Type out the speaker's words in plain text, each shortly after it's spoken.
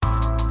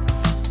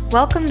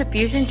Welcome to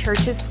Fusion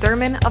Church's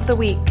Sermon of the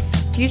Week.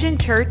 Fusion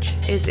Church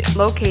is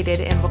located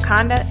in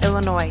Wakanda,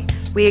 Illinois.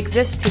 We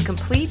exist to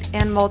complete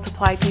and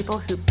multiply people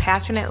who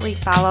passionately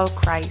follow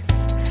Christ.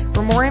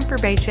 For more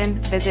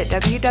information, visit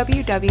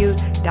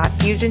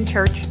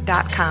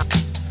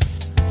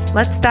www.fusionchurch.com.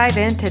 Let's dive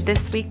into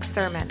this week's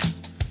sermon.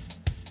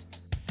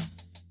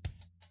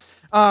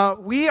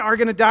 We are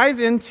going to dive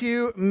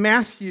into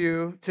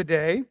Matthew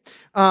today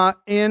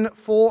in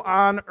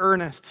full-on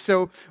earnest.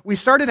 So we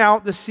started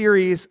out the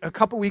series a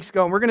couple weeks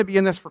ago, and we're going to be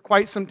in this for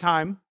quite some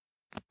time,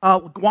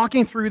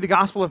 walking through the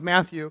Gospel of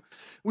Matthew.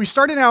 We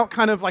started out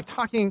kind of like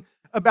talking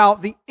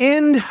about the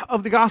end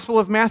of the Gospel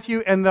of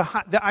Matthew and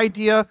the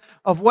idea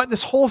of what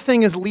this whole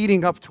thing is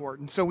leading up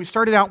toward. And so we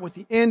started out with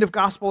the end of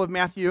Gospel of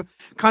Matthew,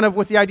 kind of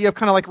with the idea of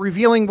kind of like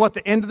revealing what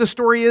the end of the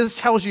story is,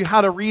 tells you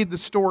how to read the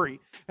story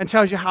and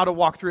tells you how to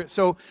walk through it.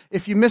 So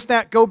if you missed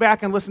that, go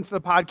back and listen to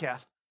the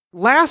podcast.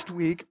 Last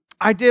week,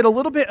 I did a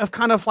little bit of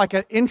kind of like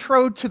an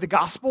intro to the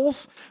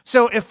Gospels.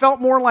 So it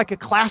felt more like a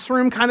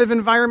classroom kind of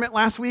environment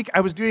last week. I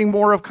was doing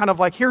more of kind of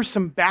like, here's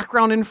some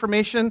background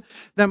information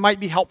that might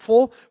be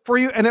helpful for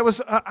you. And it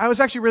was, I was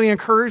actually really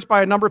encouraged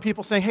by a number of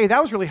people saying, hey,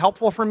 that was really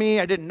helpful for me.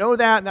 I didn't know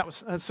that. And that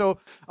was, so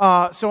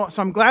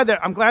I'm glad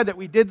that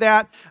we did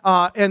that.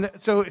 And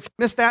so if you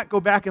missed that, go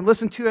back and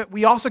listen to it.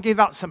 We also gave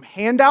out some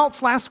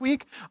handouts last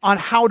week on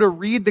how to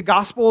read the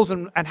Gospels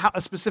and how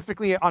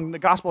specifically on the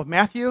Gospel of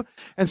Matthew.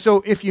 And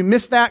so if you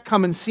missed that,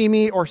 come and see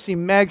me or see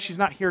Meg. She's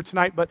not here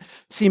tonight, but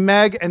see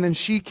Meg, and then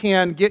she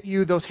can get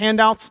you those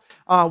handouts.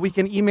 We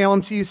can email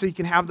them to you so you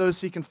can have those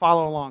so you can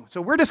follow along.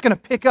 So we're just going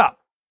to pick up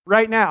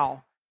right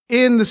now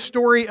in the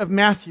story of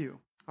Matthew,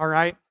 all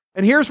right?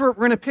 And here's where we're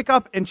going to pick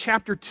up in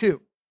chapter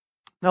 2.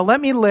 Now let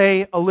me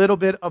lay a little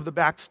bit of the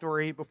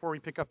backstory before we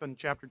pick up in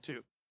chapter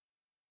 2.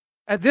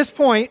 At this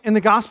point in the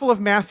Gospel of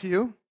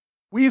Matthew,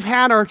 we've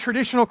had our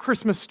traditional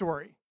Christmas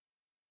story.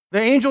 The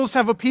angels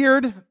have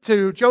appeared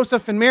to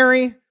Joseph and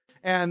Mary,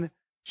 and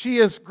she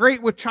is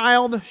great with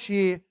child.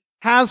 She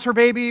has her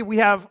baby. We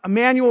have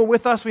Emmanuel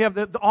with us. We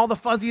have all the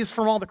fuzzies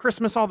from all the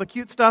Christmas, all the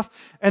cute stuff.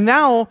 And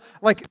now,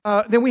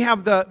 then we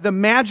have the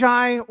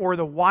Magi or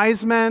the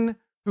wise men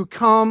who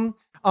come,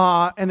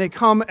 and they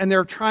come and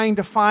they're trying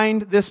to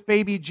find this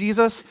baby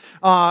Jesus.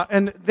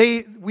 And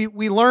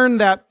we learn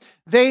that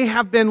they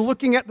have been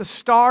looking at the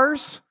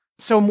stars.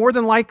 So more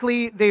than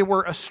likely, they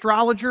were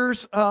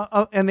astrologers,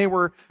 and they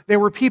were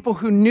people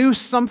who knew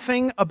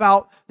something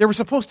about, there was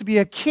supposed to be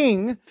a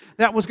king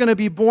that was going to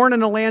be born in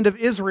the land of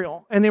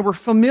Israel, and they were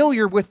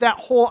familiar with that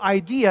whole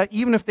idea,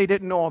 even if they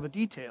didn't know all the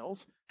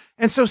details.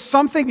 And so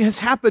something has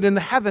happened in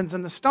the heavens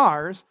and the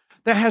stars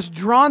that has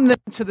drawn them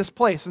to this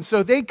place. And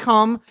so they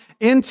come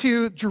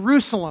into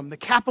Jerusalem, the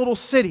capital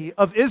city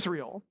of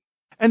Israel,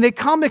 and they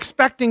come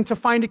expecting to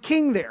find a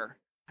king there.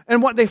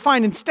 And what they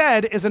find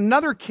instead is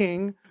another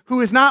king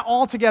who is not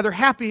altogether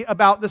happy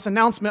about this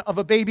announcement of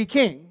a baby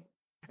king.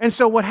 And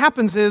so what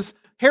happens is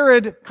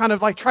Herod kind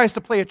of like tries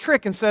to play a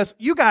trick and says,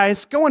 you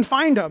guys go and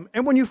find him.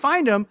 And when you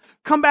find him,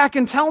 come back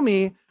and tell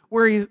me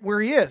where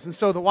he is. And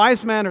so the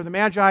wise men or the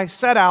Magi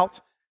set out.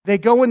 They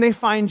go and they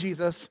find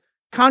Jesus.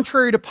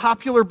 Contrary to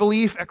popular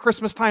belief at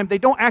Christmas time, they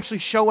don't actually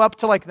show up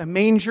to like the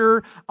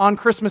manger on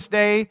Christmas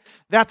Day.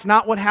 That's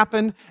not what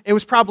happened. It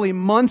was probably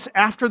months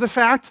after the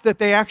fact that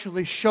they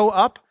actually show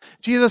up.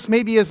 Jesus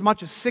may be as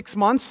much as 6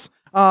 months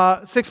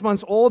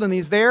old, and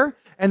he's there,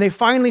 and they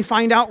finally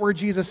find out where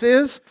Jesus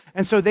is,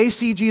 and so they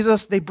see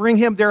Jesus, they bring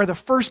him, they're the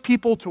first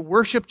people to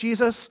worship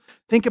Jesus.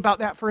 Think about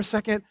that for a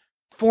second.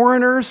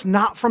 Foreigners,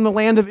 not from the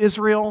land of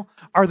Israel,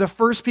 are the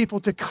first people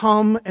to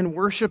come and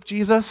worship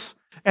Jesus,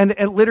 and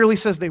it literally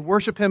says they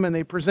worship him, and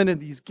they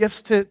presented these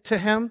gifts to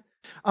him,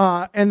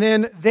 and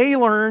then they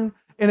learn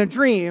in a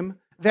dream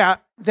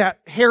that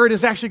Herod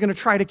is actually going to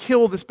try to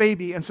kill this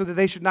baby, and so that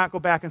they should not go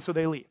back, and so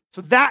they leave.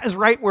 So that is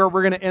right where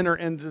we're going to enter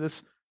into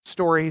this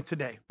story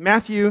today.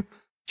 Matthew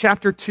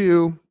chapter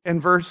 2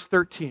 and verse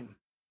 13.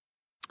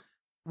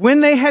 When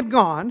they had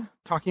gone,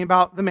 talking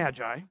about the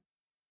Magi,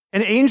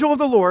 an angel of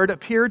the Lord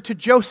appeared to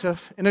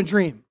Joseph in a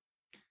dream.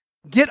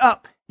 Get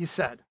up, he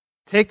said,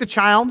 take the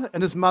child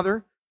and his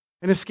mother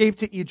and escape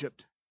to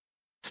Egypt.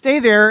 Stay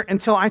there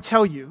until I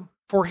tell you,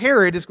 for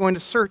Herod is going to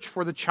search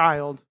for the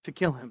child to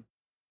kill him.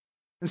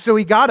 And so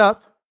he got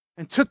up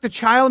and took the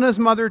child and his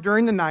mother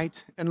during the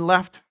night and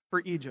left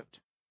for Egypt,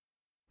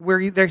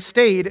 where they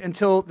stayed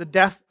until the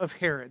death of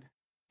Herod.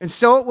 And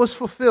so it was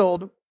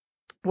fulfilled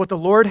what the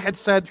Lord had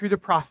said through the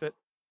prophet,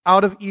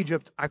 out of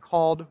Egypt I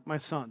called my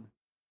son.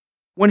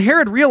 When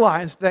Herod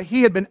realized that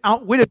he had been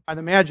outwitted by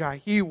the Magi,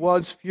 he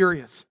was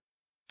furious.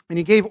 And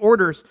he gave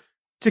orders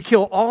to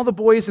kill all the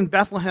boys in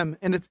Bethlehem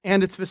and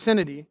its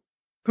vicinity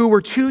who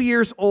were 2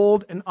 years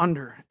old and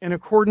under, in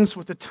accordance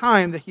with the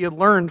time that he had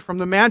learned from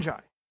the Magi.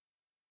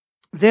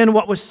 Then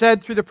what was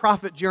said through the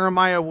prophet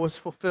Jeremiah was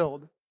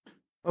fulfilled.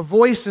 A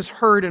voice is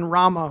heard in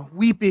Ramah,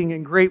 weeping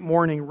in great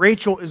mourning.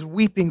 Rachel is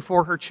weeping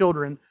for her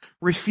children,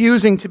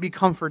 refusing to be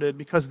comforted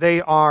because they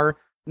are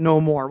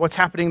no more. What's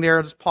happening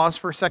there, just pause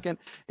for a second,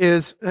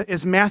 is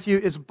Matthew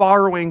is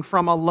borrowing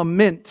from a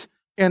lament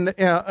and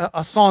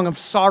a song of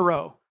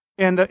sorrow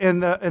in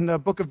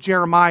the book of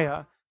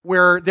Jeremiah,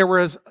 where there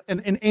was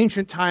in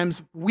ancient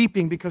times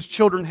weeping because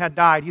children had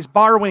died. He's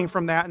borrowing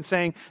from that and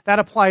saying that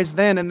applies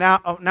then and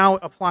that now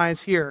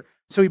applies here.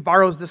 So he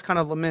borrows this kind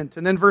of lament.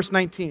 And then verse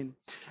 19.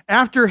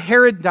 After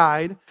Herod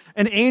died,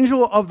 an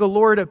angel of the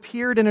Lord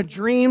appeared in a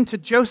dream to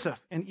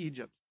Joseph in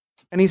Egypt.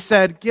 And he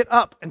said, "Get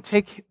up and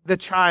take the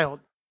child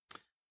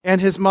and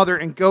his mother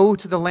and go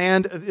to the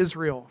land of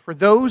Israel. For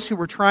those who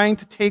were trying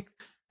to take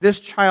this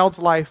child's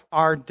life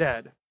are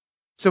dead."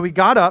 So he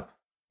got up,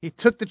 he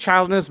took the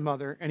child and his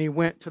mother, and he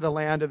went to the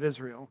land of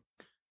Israel.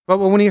 But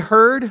when he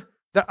heard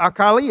that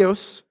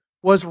Archelaus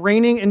was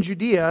reigning in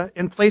Judea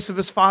in place of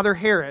his father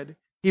Herod,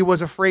 he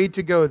was afraid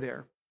to go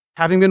there.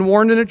 Having been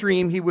warned in a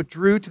dream, he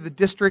withdrew to the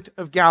district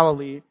of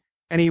Galilee,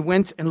 and he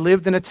went and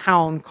lived in a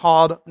town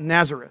called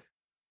Nazareth.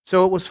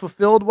 So it was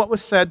fulfilled what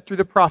was said through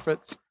the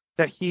prophets,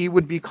 that he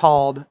would be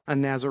called a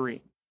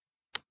Nazarene.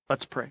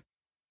 Let's pray.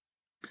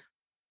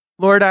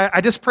 Lord,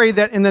 I just pray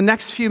that in the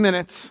next few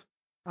minutes,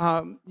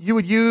 you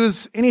would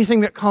use anything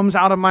that comes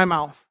out of my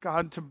mouth,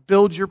 God, to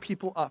build your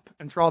people up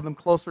and draw them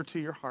closer to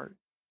your heart.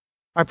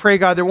 I pray,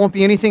 God, there won't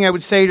be anything I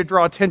would say to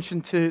draw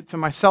attention to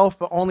myself,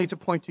 but only to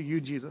point to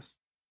you, Jesus,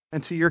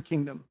 and to your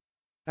kingdom.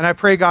 And I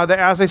pray, God, that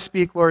as I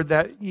speak, Lord,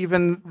 that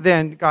even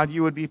then, God,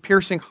 you would be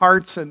piercing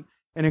hearts and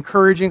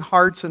encouraging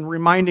hearts and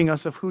reminding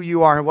us of who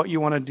you are and what you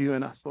want to do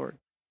in us, Lord.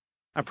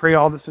 I pray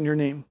all this in your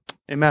name.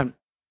 Amen.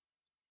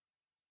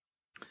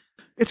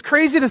 It's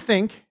crazy to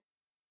think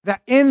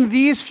that in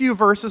these few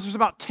verses, there's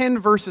about 10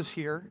 verses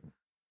here,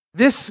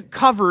 this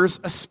covers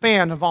a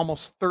span of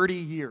almost 30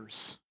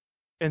 years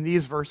in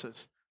these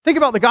verses. Think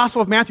about the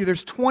Gospel of Matthew.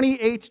 There's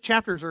 28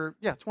 chapters,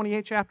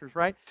 28 chapters,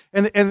 right?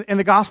 In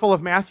the Gospel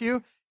of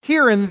Matthew.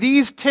 Here in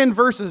these 10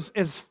 verses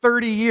is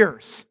 30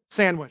 years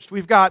sandwiched.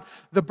 We've got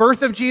the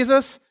birth of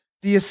Jesus,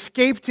 the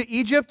escape to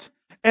Egypt,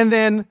 and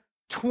then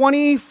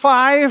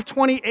 25,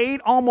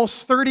 28,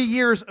 almost 30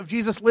 years of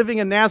Jesus living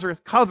in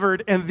Nazareth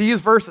covered in these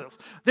verses.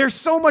 There's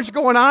so much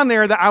going on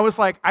there that I was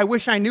like, I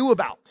wish I knew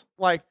about.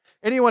 Like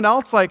anyone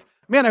else, like,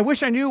 man, I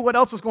wish I knew what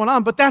else was going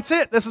on, but that's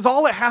it. This is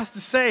all it has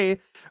to say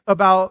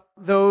about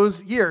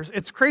those years.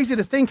 It's crazy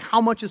to think how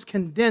much is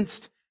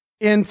condensed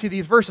into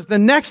these verses. The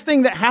next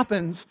thing that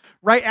happens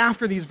right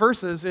after these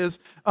verses is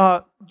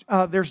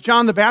there's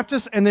John the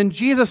Baptist and then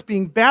Jesus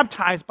being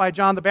baptized by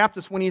John the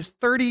Baptist when he's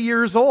 30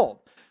 years old.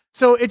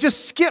 So it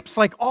just skips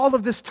like all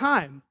of this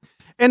time.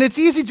 And it's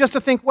easy just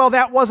to think, well,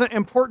 that wasn't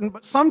important,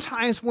 but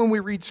sometimes when we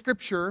read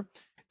Scripture,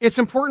 it's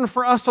important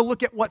for us to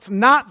look at what's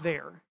not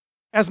there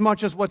as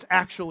much as what's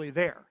actually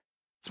there.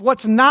 So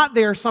what's not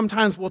there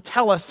sometimes will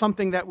tell us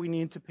something that we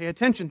need to pay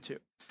attention to.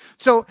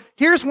 So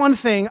here's one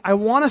thing I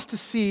want us to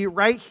see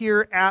right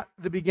here at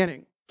the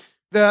beginning.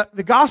 The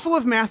Gospel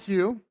of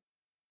Matthew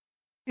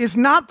is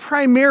not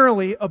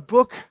primarily a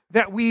book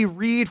that we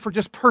read for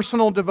just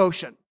personal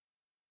devotion.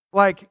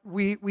 Like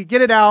we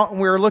get it out and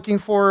we're looking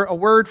for a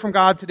word from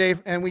God today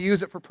and we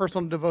use it for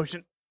personal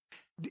devotion.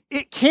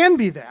 It can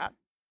be that,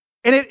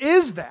 and it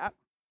is that,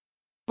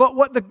 but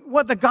what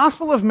the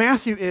Gospel of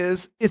Matthew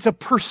is, it's a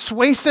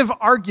persuasive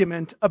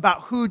argument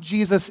about who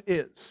Jesus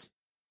is.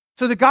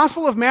 So the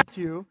Gospel of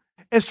Matthew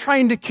is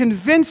trying to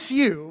convince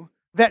you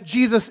that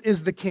Jesus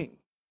is the King.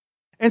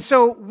 And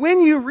so when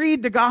you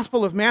read the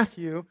Gospel of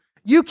Matthew,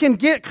 you can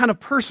get kind of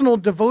personal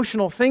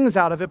devotional things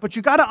out of it, but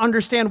you got to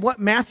understand what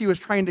Matthew is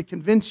trying to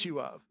convince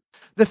you of.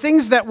 The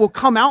things that will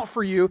come out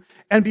for you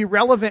and be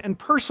relevant and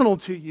personal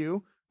to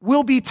you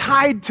will be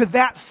tied to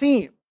that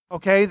theme,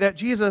 okay, that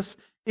Jesus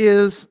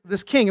is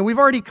this King. And we've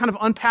already kind of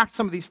unpacked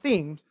some of these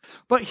themes,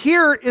 but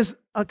here is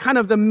a kind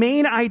of the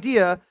main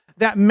idea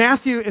that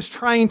Matthew is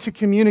trying to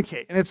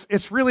communicate. And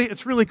it's really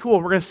cool,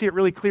 and we're going to see it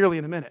really clearly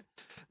in a minute.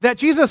 That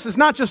Jesus is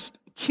not just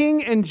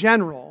King in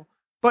general,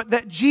 but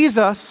that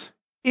Jesus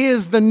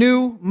is the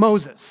new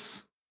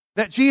Moses.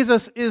 That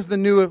Jesus is the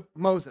new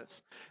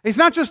Moses. He's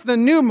not just the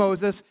new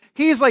Moses,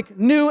 he's like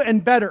new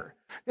and better.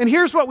 And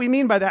here's what we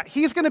mean by that.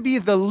 He's going to be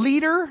the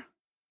leader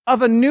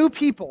of a new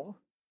people,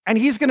 and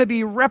he's going to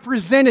be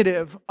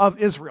representative of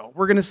Israel.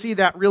 We're going to see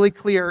that really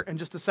clear in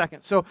just a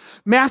second. So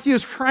Matthew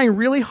is trying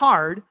really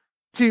hard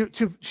to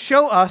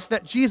show us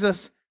that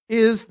Jesus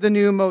is the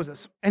new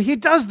Moses. And he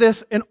does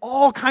this in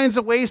all kinds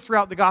of ways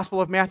throughout the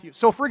Gospel of Matthew.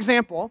 So for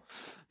example,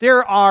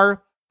 there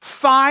are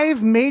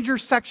 5 major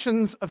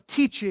sections of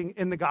teaching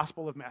in the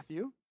Gospel of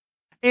Matthew,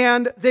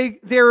 and they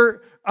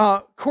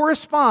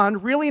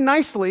correspond really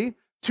nicely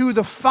to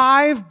the first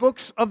 5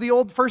 books of the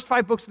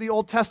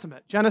Old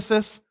Testament,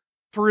 Genesis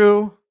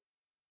through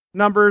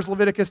Numbers,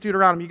 Leviticus,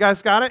 Deuteronomy. You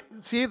guys got it?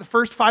 See, the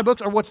first 5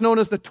 books are what's known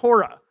as the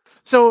Torah.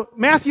 So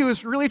Matthew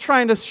is really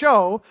trying to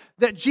show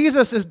that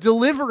Jesus is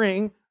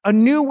delivering a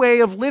new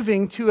way of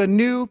living to a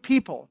new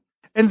people.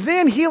 And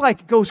then he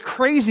goes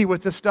crazy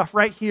with this stuff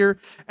right here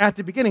at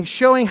the beginning,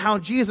 showing how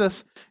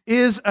Jesus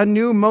is a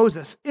new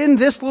Moses. In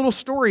this little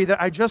story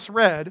that I just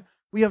read,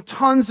 we have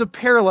tons of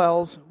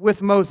parallels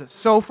with Moses.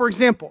 So for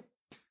example,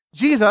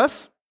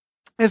 Jesus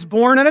is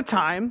born at a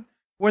time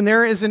when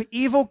there is an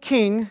evil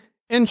king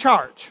in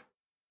charge.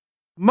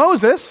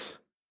 Moses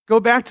go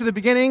back to the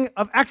beginning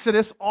of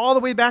Exodus, all the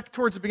way back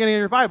towards the beginning of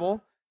your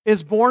Bible,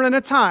 is born in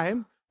a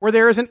time where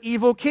there is an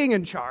evil king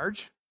in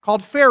charge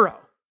called Pharaoh.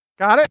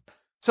 Got it?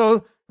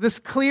 So this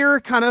clear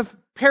kind of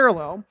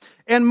parallel.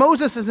 And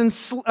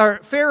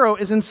Pharaoh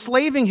is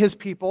enslaving his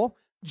people.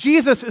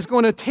 Jesus is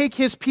going to take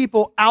his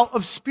people out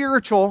of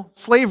spiritual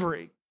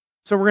slavery.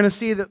 So we're going to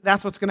see that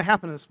that's what's going to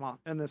happen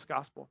in this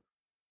gospel.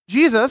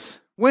 Jesus,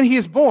 when he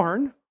is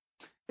born,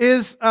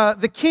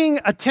 the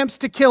king attempts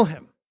to kill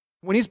him.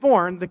 When he's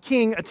born, the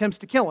king attempts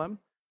to kill him.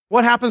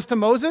 What happens to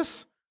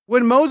Moses?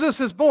 When Moses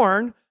is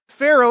born,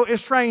 Pharaoh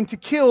is trying to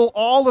kill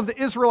all of the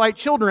Israelite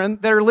children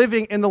that are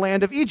living in the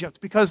land of Egypt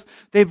because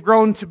they've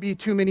grown to be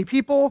too many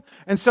people.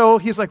 And so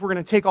he's like, we're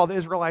going to take all the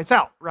Israelites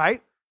out,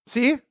 right?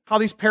 See how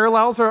these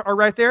parallels are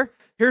right there?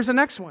 Here's the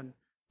next one.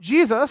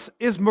 Jesus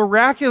is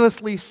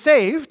miraculously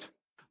saved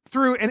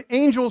through an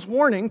angel's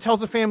warning,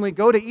 tells the family,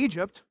 go to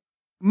Egypt.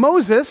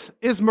 Moses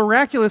is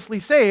miraculously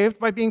saved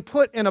by being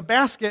put in a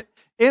basket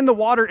in the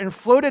water and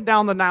floated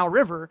down the Nile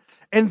River,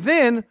 and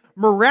then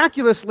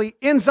miraculously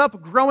ends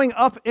up growing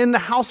up in the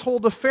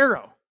household of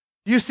Pharaoh.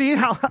 You see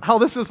how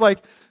this is like,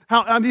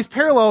 how these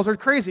parallels are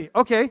crazy.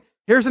 Okay,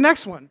 here's the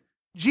next one.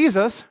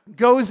 Jesus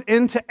goes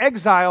into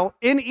exile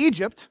in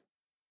Egypt.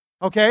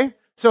 Okay,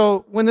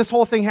 so when this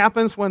whole thing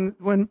happens,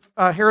 when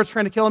Herod's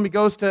trying to kill him, he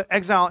goes to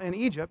exile in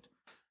Egypt.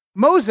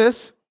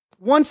 Moses,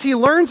 once he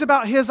learns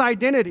about his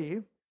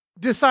identity,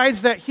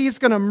 decides that he's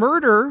going to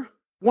murder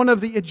one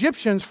of the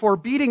Egyptians for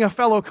beating a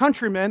fellow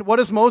countryman. What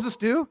does Moses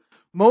do?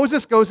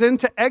 Moses goes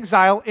into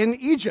exile in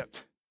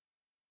Egypt.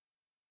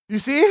 You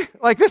see?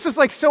 Like, this is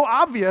like so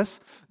obvious.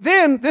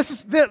 Then this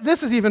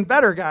is even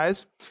better,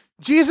 guys.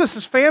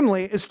 Jesus'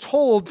 family is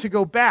told to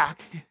go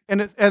back,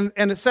 and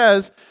it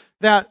says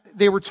that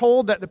they were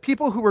told that the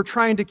people who were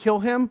trying to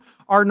kill him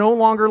are no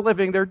longer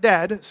living, they're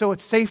dead, so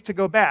it's safe to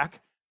go back.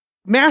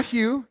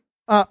 Matthew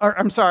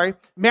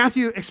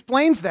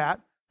explains that.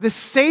 The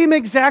same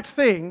exact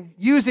thing,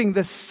 using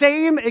the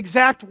same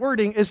exact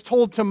wording, is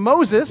told to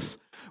Moses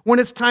when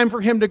it's time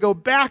for him to go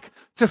back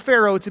to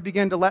Pharaoh to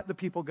begin to let the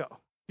people go.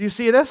 Do you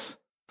see this?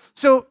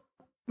 So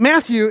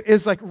Matthew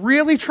is like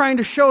really trying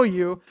to show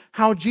you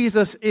how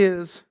Jesus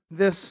is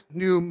this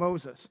new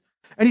Moses.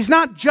 And he's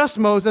not just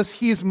Moses,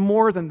 he's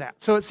more than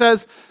that. So it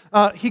says,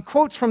 he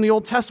quotes from the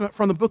Old Testament,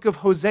 from the book of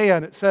Hosea,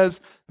 and it says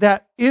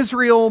that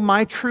Israel,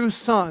 my true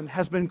son,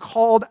 has been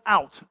called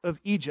out of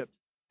Egypt.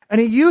 And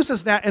he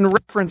uses that in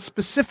reference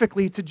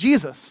specifically to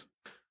Jesus.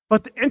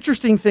 But the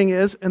interesting thing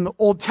is, in the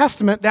Old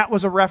Testament, that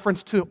was a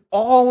reference to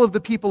all of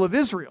the people of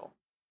Israel.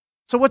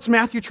 So what's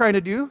Matthew trying to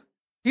do?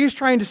 He's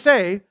trying to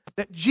say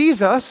that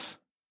Jesus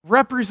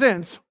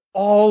represents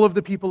all of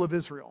the people of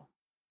Israel.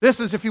 This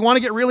is, if you want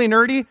to get really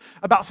nerdy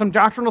about some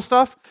doctrinal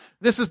stuff,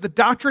 this is the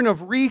doctrine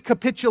of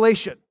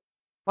recapitulation.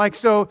 Like,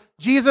 so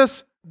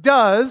Jesus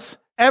does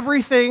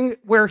everything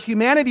where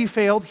humanity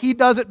failed, he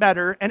does it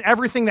better, and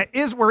everything that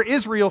is where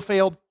Israel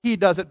failed, he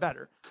does it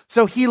better.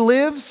 So he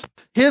lives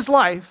his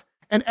life,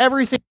 and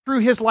everything through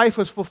his life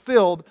was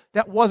fulfilled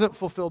that wasn't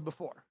fulfilled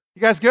before.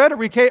 You guys good? Are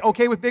we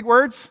okay with big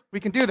words?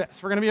 We can do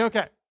this. We're going to be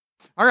okay.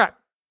 All right.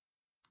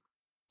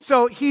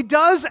 So he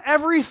does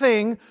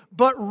everything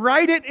but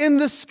write it in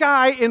the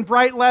sky in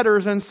bright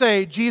letters and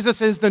say,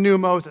 Jesus is the new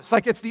Moses.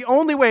 Like, it's the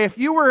only way. If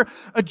you were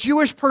a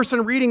Jewish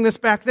person reading this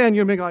back then,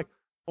 you'd be like,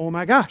 oh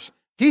my gosh.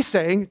 He's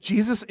saying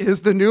Jesus is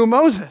the new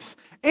Moses.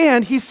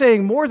 And he's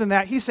saying more than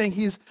that. He's saying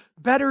he's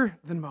better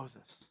than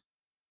Moses.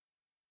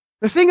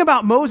 The thing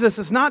about Moses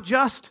is not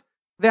just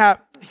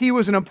that he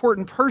was an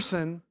important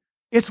person,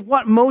 it's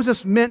what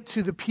Moses meant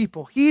to the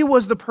people. He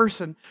was the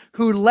person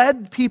who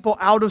led people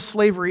out of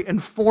slavery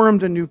and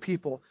formed a new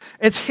people.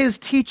 It's his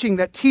teaching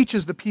that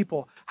teaches the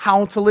people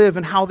how to live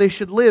and how they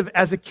should live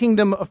as a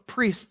kingdom of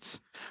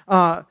priests.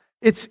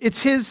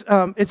 It's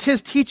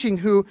his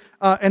teaching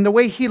and the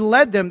way he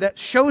led them that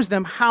shows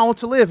them how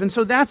to live. And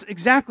so that's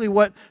exactly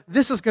what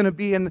this is going to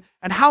be. And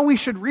how we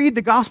should read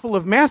the Gospel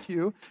of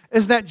Matthew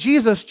is that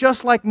Jesus,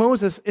 just like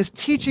Moses, is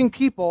teaching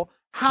people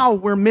how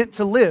we're meant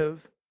to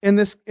live in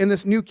this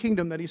new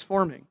kingdom that he's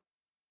forming.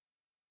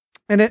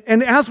 And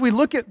as we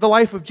look at the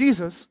life of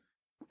Jesus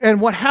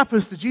and what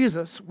happens to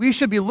Jesus, we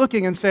should be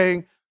looking and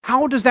saying,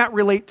 how does that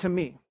relate to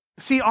me?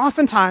 See,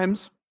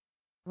 oftentimes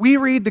we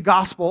read the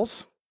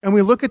Gospels and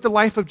we look at the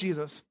life of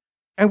Jesus,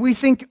 and we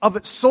think of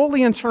it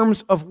solely in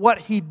terms of what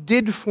he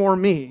did for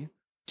me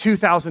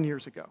 2,000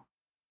 years ago.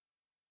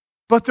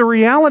 But the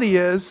reality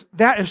is,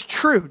 that is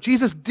true.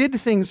 Jesus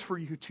did things for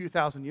you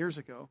 2,000 years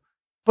ago,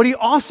 but he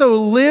also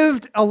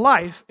lived a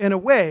life in a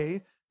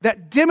way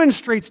that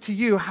demonstrates to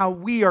you how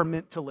we are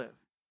meant to live.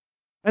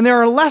 And there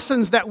are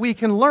lessons that we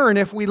can learn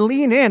if we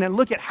lean in and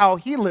look at how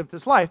he lived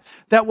his life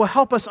that will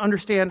help us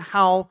understand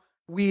how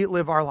we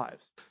live our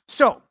lives.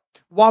 So,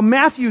 while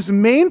Matthew's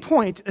main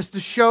point is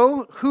to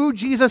show who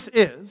Jesus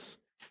is,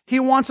 he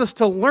wants us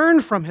to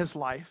learn from his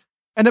life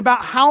and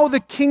about how the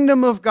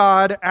kingdom of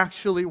God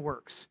actually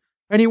works.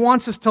 And he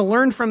wants us to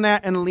learn from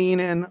that and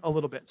lean in a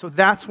little bit. So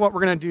that's what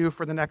we're going to do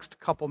for the next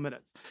couple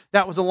minutes.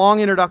 That was a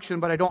long introduction,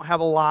 but I don't have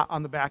a lot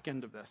on the back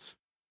end of this.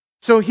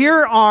 So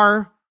here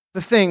are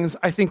the things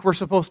I think we're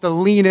supposed to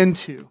lean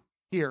into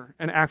here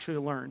and actually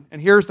learn.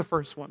 And here's the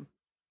first one.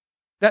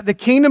 That the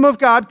kingdom of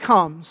God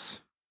comes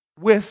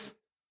with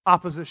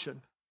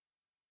opposition.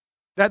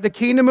 That the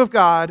kingdom of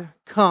God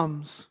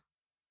comes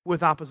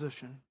with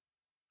opposition.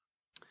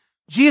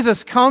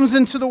 Jesus comes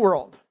into the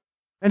world,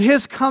 and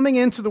his coming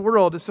into the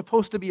world is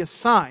supposed to be a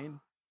sign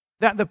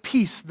that the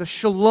peace, the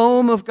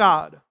shalom of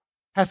God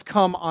has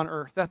come on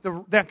earth.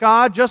 That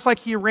God, just like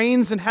he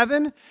reigns in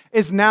heaven,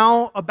 is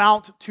now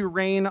about to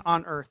reign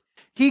on earth.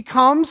 He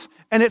comes,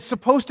 and it's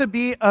supposed to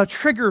be a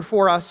trigger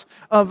for us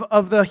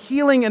of the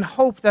healing and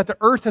hope that the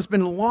earth has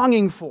been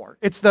longing for.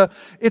 It's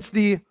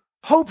the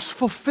hopes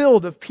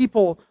fulfilled of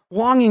people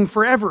longing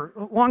forever,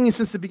 longing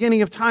since the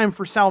beginning of time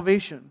for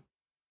salvation.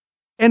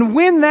 And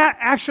when that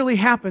actually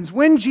happens,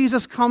 when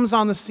Jesus comes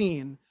on the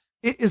scene,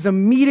 it is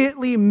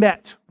immediately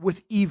met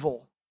with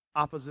evil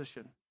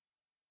opposition.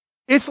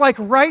 It's like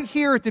right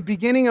here at the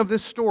beginning of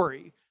this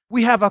story,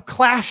 we have a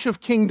clash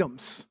of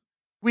kingdoms.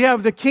 We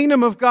have the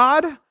kingdom of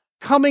God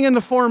coming in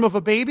the form of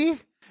a baby,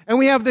 and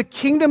we have the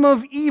kingdom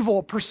of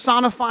evil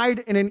personified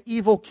in an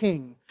evil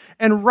king.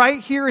 And right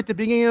here at the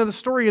beginning of the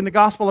story in the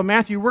Gospel of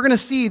Matthew, we're going to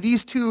see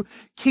these two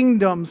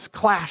kingdoms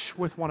clash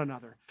with one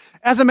another.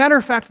 As a matter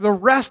of fact, the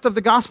rest of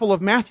the Gospel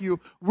of Matthew,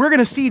 we're going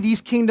to see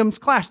these kingdoms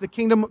clash, the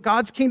kingdom,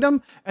 God's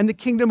kingdom and the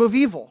kingdom of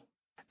evil.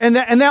 And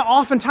that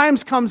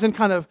oftentimes comes in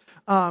kind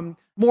of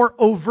more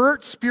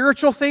overt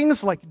spiritual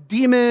things like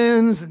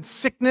demons and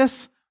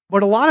sickness,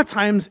 but a lot of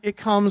times it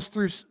comes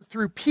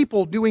through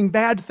people doing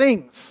bad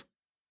things.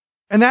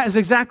 And that is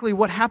exactly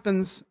what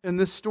happens in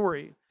this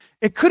story.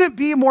 It couldn't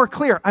be more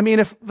clear. I mean,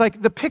 if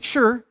like the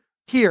picture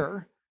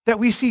here that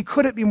we see,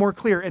 could it be more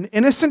clear? An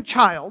innocent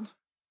child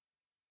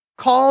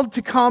called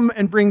to come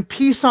and bring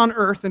peace on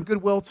earth and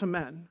goodwill to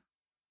men.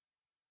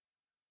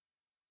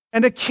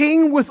 And a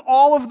king with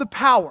all of the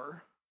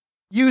power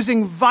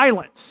using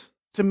violence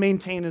to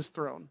maintain his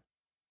throne.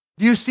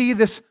 Do you see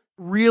this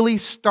really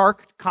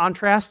stark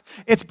contrast?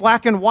 It's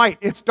black and white.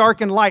 It's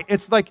dark and light.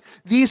 It's like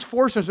these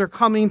forces are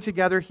coming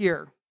together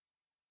here.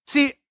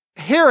 See,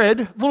 Herod,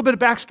 a little bit of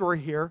backstory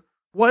here,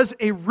 was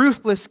a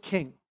ruthless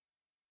king.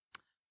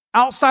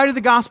 Outside of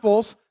the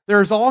Gospels,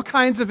 there's all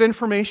kinds of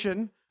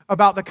information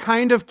about the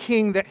kind of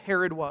king that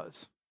Herod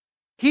was.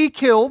 He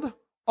killed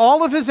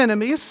all of his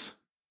enemies.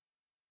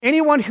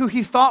 Anyone who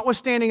he thought was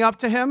standing up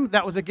to him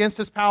that was against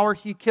his power,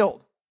 he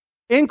killed,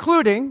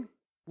 including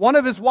one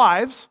of his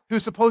wives, who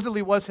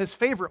supposedly was his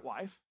favorite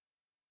wife,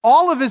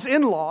 all of his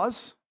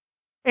in-laws,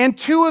 and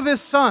two of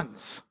his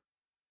sons,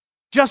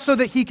 just so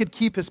that he could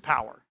keep his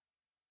power.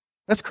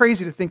 That's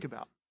crazy to think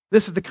about.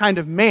 This is the kind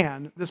of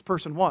man this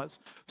person was.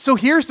 So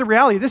here's the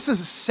reality. This is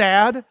a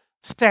sad,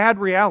 sad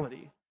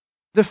reality.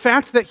 The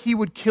fact that he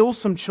would kill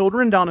some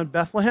children down in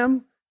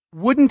Bethlehem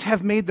wouldn't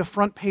have made the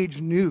front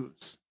page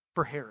news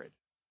for Herod.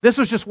 This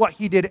was just what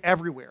he did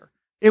everywhere.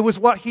 It was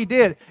what he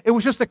did. It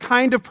was just the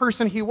kind of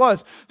person he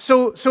was.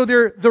 So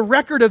the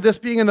record of this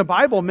being in the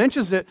Bible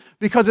mentions it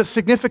because it's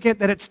significant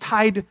that it's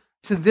tied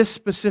to this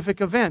specific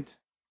event.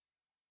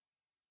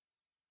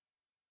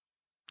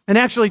 And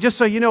actually, just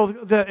so you know,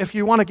 if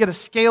you want to get a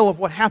scale of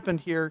what happened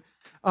here,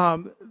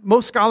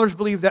 most scholars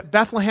believe that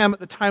Bethlehem at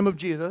the time of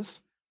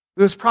Jesus,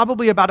 there was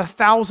probably about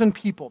 1,000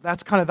 people.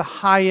 That's kind of the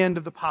high end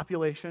of the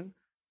population.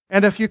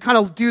 And if you kind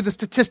of do the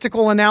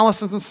statistical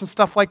analysis and some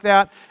stuff like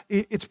that,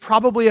 it's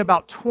probably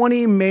about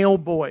 20 male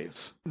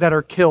boys that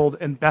are killed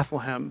in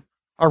Bethlehem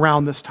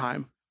around this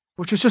time,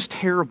 which is just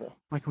terrible,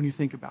 like when you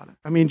think about it.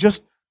 I mean,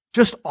 just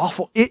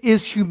awful. It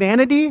is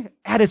humanity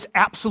at its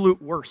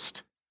absolute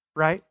worst,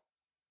 right?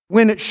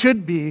 When it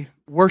should be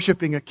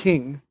worshiping a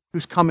king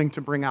who's coming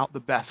to bring out the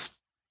best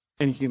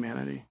in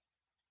humanity.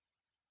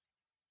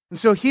 And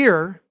so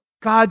here,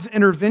 God's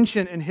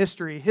intervention in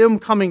history, him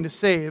coming to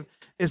save,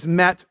 is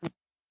met.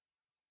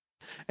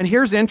 And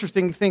here's the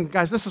interesting thing,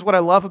 guys. This is what I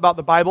love about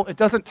the Bible. It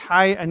doesn't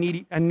tie a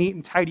neat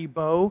and tidy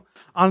bow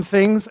on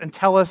things and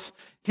tell us,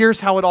 here's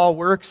how it all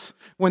works.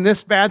 When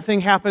this bad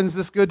thing happens,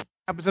 this good thing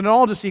happens, and it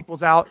all just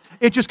equals out.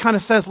 It just kind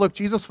of says, look,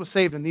 Jesus was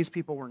saved and these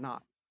people were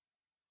not.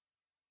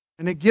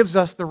 And it gives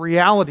us the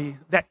reality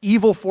that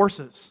evil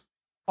forces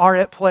are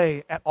at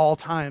play at all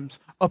times,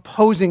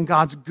 opposing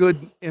God's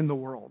good in the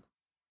world.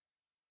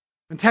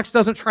 And text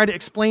doesn't try to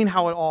explain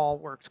how it all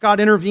works. God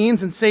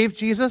intervenes and saves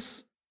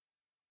Jesus,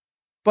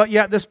 but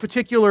yet this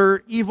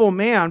particular evil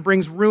man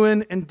brings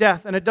ruin and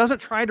death. And it doesn't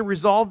try to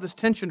resolve this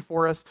tension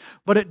for us,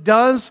 but it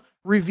does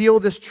reveal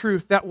this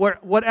truth that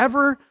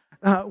whenever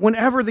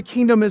the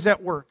kingdom is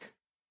at work,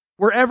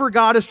 wherever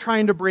God is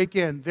trying to break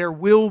in, there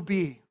will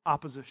be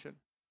opposition.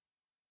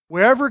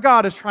 Wherever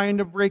God is trying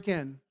to break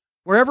in,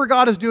 wherever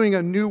God is doing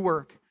a new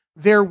work,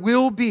 there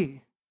will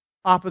be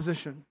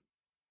opposition.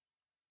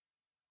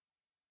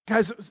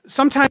 Guys,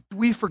 sometimes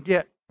we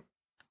forget,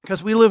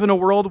 because we live in a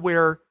world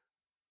where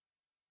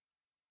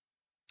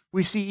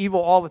we see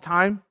evil all the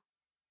time,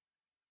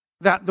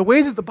 that the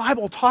way that the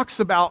Bible talks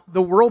about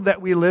the world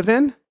that we live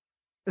in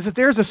is that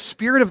there's a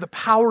spirit of the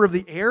power of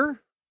the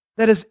air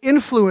that is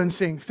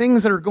influencing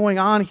things that are going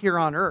on here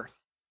on earth.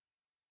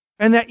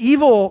 And that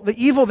evil, the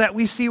evil that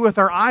we see with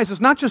our eyes is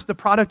not just the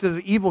product of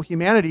the evil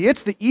humanity,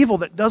 it's the evil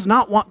that does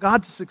not want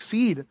God to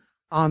succeed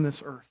on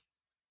this earth.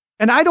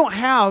 And I don't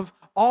have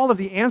all of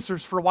the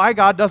answers for why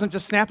God doesn't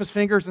just snap his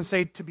fingers and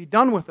say to be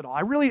done with it all.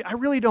 I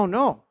really don't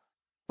know.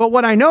 But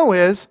what I know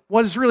is,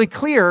 what is really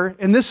clear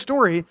in this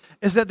story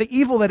is that the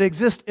evil that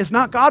exists is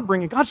not God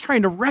bringing. God's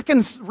trying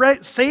to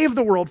save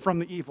the world from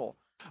the evil.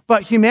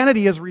 But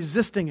humanity is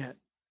resisting it.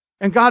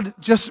 And God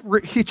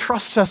he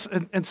trusts us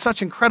in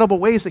such incredible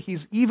ways that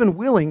he's even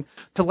willing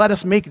to let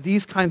us make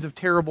these kinds of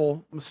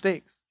terrible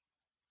mistakes.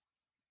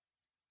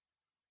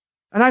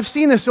 And I've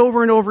seen this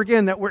over and over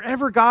again, that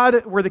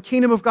where the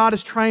kingdom of God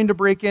is trying to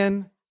break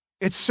in,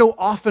 it's so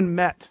often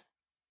met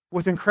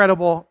with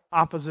incredible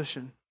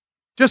opposition.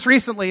 Just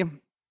recently,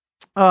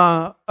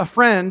 a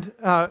friend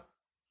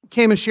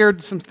came and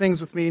shared some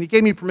things with me, and he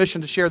gave me permission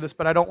to share this,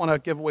 but I don't want to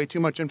give away too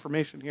much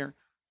information here.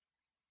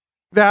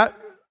 That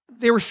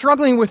they were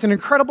struggling with an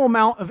incredible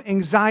amount of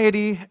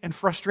anxiety and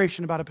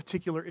frustration about a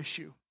particular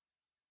issue.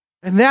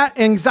 And that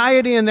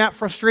anxiety and that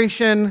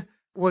frustration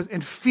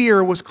and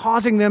fear was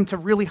causing them to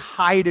really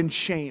hide in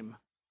shame.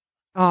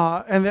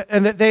 And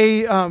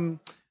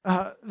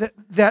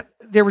that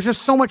there was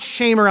just so much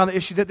shame around the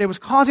issue that it was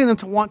causing them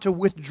to want to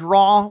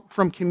withdraw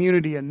from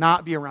community and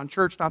not be around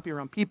church, not be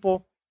around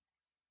people.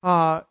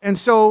 And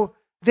so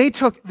they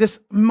took this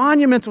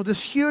monumental,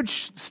 this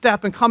huge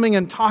step in coming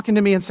and talking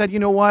to me and said, you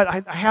know what,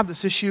 I have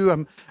this issue,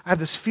 I have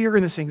this fear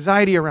and this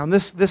anxiety around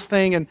this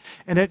thing, and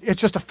it's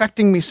just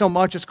affecting me so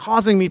much, it's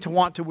causing me to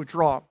want to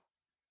withdraw.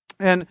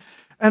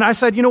 And I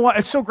said, you know what,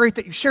 it's so great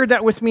that you shared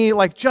that with me,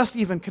 like just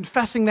even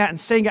confessing that and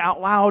saying it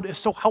out loud is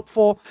so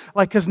helpful,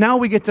 like because now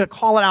we get to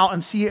call it out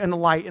and see it in the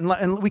light,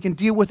 and we can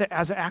deal with it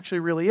as it actually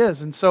really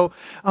is. And so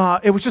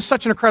it was just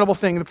such an incredible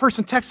thing. The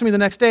person texted me the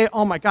next day,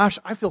 oh my gosh,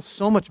 I feel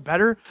so much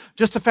better.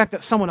 Just the fact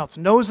that someone else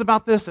knows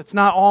about this, it's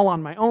not all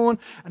on my own.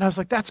 And I was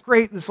like, that's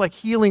great. This like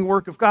healing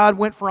work of God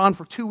went on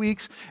for 2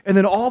 weeks, and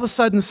then all of a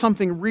sudden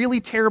something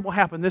really terrible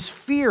happened. This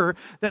fear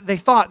that they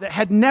thought that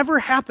had never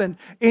happened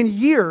in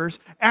years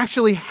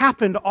actually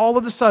happened all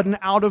of a sudden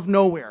out of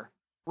nowhere,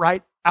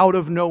 right? Out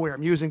of nowhere.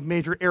 I'm using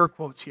major air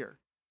quotes here.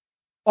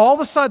 All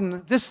of a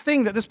sudden, this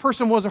thing that this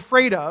person was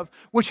afraid of,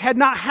 which had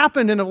not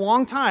happened in a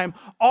long time,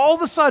 all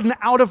of a sudden,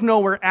 out of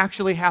nowhere,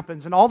 actually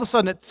happens. And all of a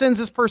sudden, it sends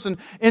this person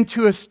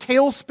into a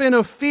tailspin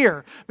of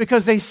fear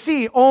because they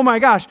see, oh my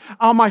gosh,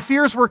 my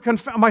fears were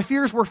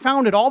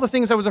founded. All the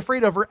things I was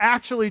afraid of are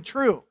actually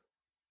true.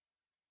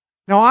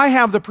 Now, I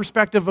have the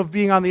perspective of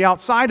being on the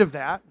outside of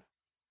that,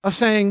 of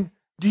saying,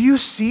 do you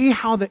see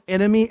how the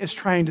enemy is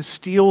trying to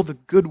steal the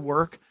good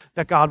work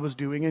that God was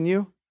doing in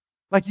you?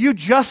 Like you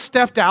just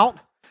stepped out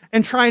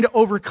and trying to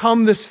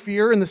overcome this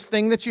fear and this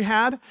thing that you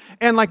had.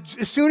 And like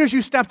as soon as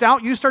you stepped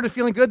out, you started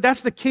feeling good.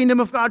 That's the kingdom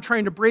of God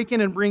trying to break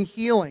in and bring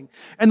healing.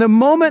 And the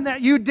moment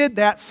that you did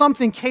that,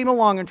 something came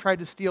along and tried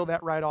to steal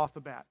that right off the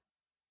bat.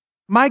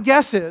 My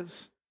guess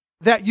is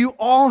that you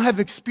all have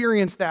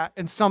experienced that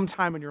in some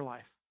time in your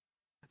life.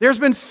 There's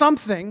been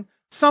something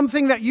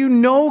that you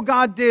know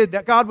God did,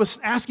 that God was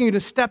asking you to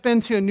step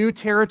into a new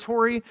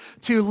territory,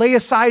 to lay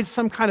aside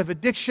some kind of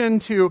addiction,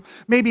 to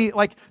maybe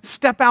like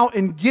step out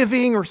in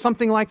giving or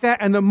something like that.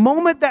 And the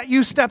moment that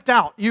you stepped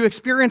out, you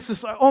experienced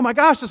this, oh my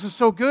gosh, this is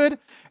so good.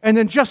 And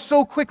then just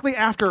so quickly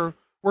after,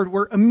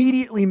 we're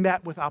immediately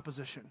met with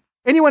opposition.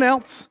 Anyone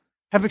else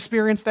have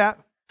experienced that?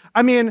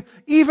 I mean,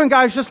 even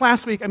guys, just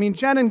last week, I mean,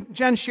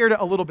 Jen shared it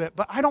a little bit,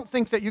 but I don't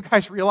think that you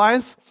guys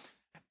realize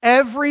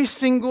every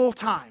single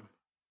time,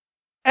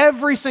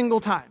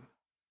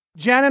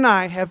 Jen and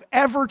I have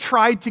ever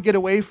tried to get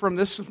away from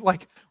this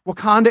like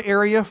Wakanda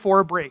area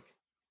for a break,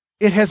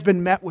 it has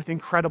been met with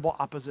incredible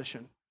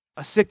opposition.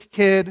 A sick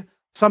kid,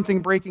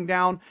 something breaking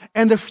down.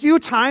 And the few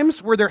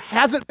times where there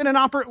hasn't been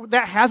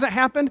that hasn't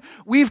happened,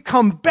 we've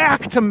come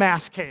back to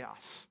mass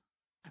chaos.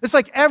 It's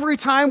like every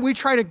time we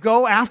try to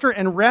go after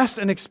and rest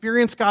and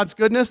experience God's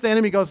goodness, the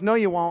enemy goes, no,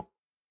 you won't.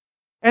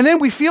 And then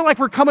we feel like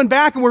we're coming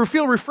back and we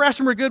feel refreshed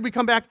and we're good, we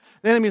come back.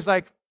 The enemy's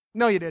like,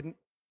 no, you didn't.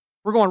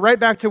 We're going right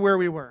back to where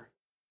we were.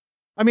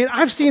 I mean,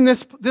 I've seen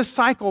this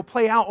cycle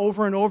play out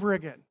over and over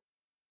again.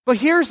 But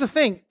here's the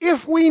thing.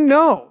 If we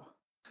know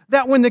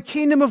that when the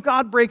kingdom of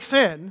God breaks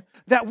in,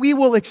 that we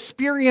will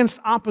experience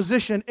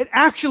opposition, it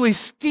actually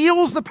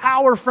steals the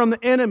power from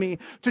the enemy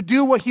to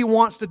do what he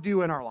wants to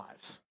do in our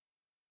lives.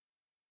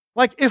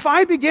 Like if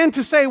I begin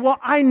to say, well,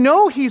 I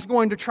know he's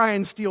going to try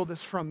and steal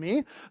this from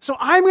me, so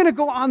I'm going to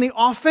go on the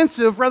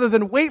offensive rather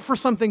than wait for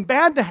something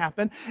bad to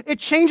happen, it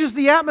changes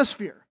the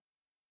atmosphere.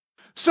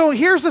 So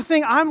here's the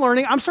thing I'm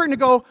learning. I'm starting to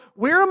go,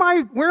 where am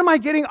I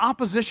getting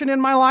opposition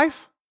in my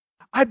life?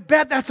 I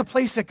bet that's a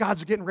place that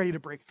God's getting ready to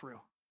break through.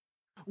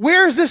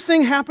 Where is this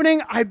thing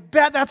happening? I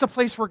bet that's a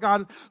place where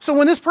God... So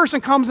when this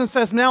person comes and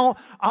says, now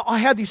I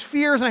had these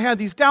fears, and I had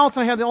these doubts,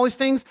 and I had all these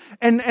things,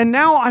 and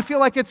now I feel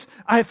like it's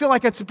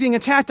being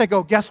attacked, I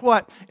go, guess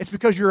what? It's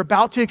because you're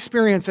about to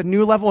experience a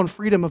new level of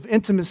freedom of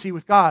intimacy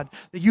with God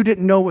that you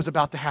didn't know was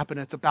about to happen.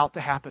 It's about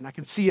to happen. I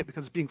can see it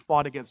because it's being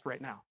fought against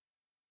right now.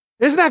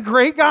 Isn't that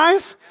great,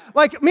 guys?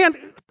 Like, man,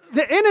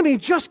 the enemy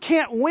just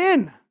can't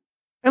win.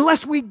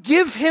 unless we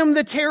give him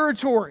the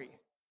territory.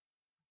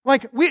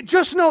 Like, we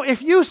just know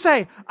if you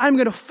say, I'm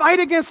going to fight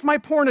against my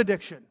porn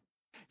addiction,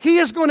 he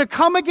is going to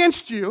come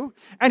against you,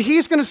 and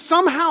he's going to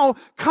somehow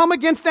come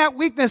against that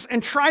weakness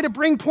and try to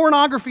bring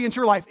pornography into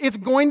your life. It's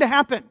going to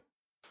happen.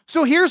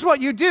 So here's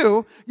what you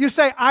do. You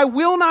say, I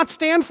will not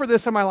stand for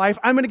this in my life.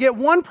 I'm going to get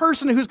one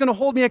person who's going to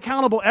hold me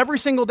accountable every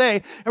single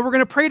day, and we're going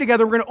to pray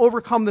together. We're going to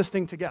overcome this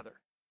thing together.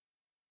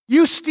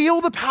 You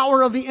steal the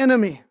power of the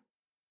enemy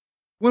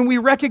when we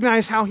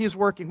recognize how he's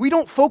working. We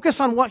don't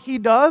focus on what he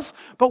does,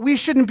 but we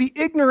shouldn't be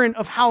ignorant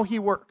of how he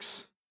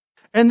works.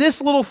 And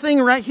this little thing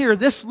right here,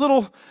 this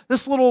little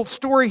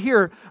story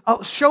here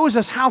shows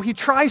us how he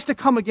tries to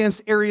come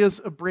against areas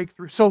of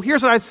breakthrough. So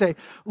here's what I'd say.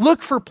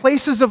 Look for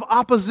places of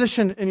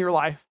opposition in your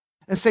life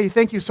and say,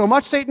 thank you so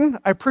much, Satan.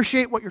 I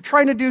appreciate what you're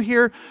trying to do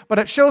here, but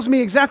it shows me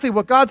exactly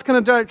what God's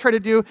going to try to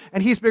do,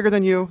 and he's bigger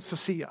than you, so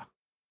see ya.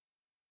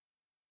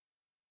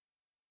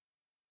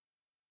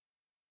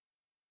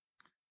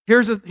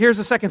 Here's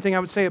the second thing I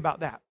would say about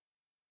that.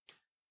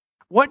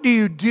 What do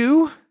you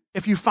do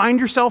if you find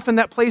yourself in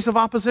that place of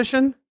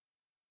opposition?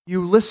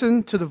 You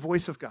listen to the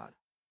voice of God.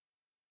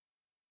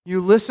 You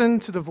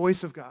listen to the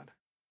voice of God.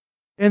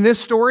 In this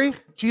story,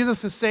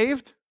 Jesus is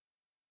saved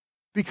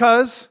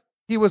because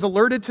he was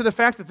alerted to the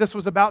fact that this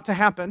was about to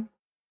happen,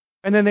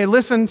 and then they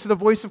listen to the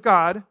voice of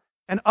God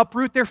and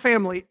uproot their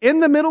family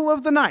in the middle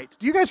of the night.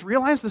 Do you guys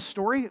realize this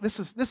story? This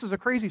is a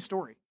crazy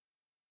story.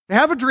 They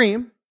have a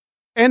dream,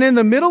 and in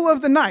the middle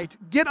of the night,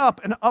 get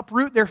up and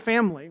uproot their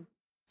family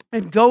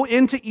and go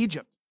into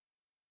Egypt.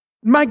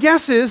 My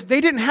guess is they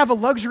didn't have a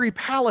luxury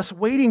palace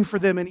waiting for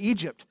them in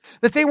Egypt,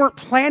 that they weren't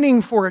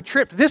planning for a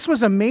trip. This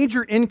was a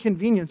major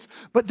inconvenience,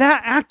 but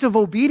that act of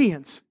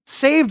obedience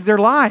saved their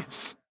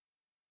lives.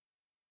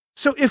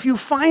 So if you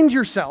find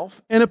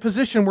yourself in a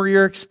position where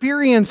you're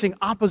experiencing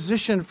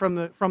opposition from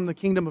the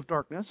kingdom of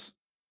darkness,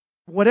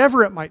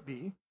 whatever it might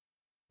be,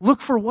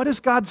 look for what is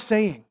God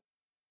saying.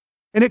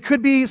 And it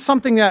could be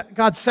something that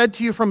God said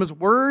to you from his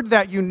word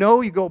that you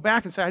go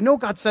back and say, I know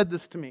God said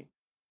this to me.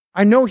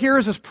 I know here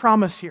is his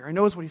promise here. I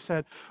know is what he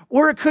said.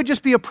 Or it could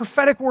just be a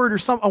prophetic word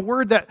or a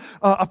word that,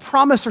 a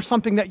promise or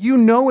something that you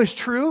know is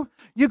true.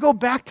 You go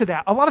back to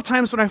that. A lot of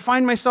times when I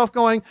find myself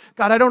going,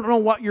 God, I don't know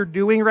what you're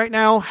doing right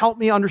now. Help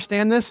me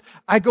understand this.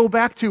 I go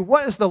back to,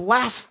 what is the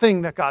last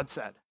thing that God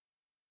said?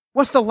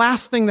 What's the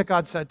last thing that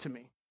God said to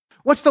me?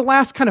 What's the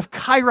last kind of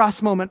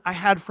kairos moment I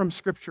had from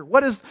Scripture?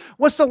 What's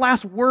the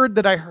last word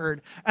that I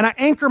heard? And I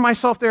anchor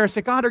myself there and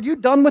say, God, are you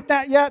done with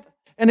that yet?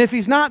 And if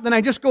he's not, then I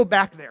just go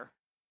back there.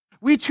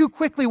 We too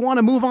quickly want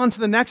to move on to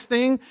the next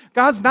thing.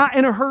 God's not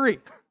in a hurry.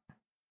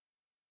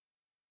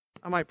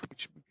 I might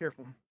preach. Be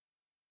careful.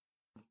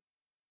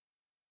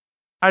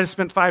 I just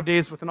spent 5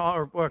 days with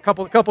a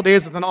couple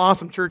days with an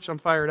awesome church. I'm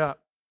fired up.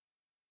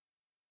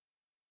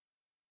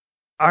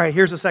 All right,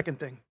 here's the second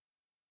thing.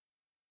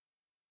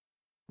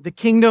 The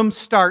kingdom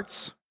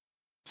starts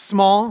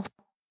small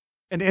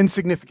and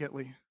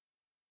insignificantly.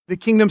 The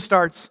kingdom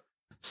starts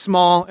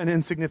small and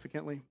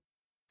insignificantly.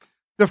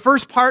 The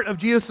first part of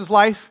Jesus'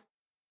 life,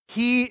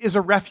 he is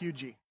a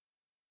refugee.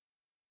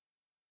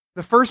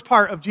 The first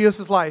part of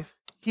Jesus' life,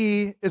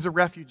 he is a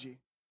refugee.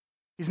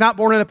 He's not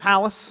born in a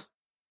palace.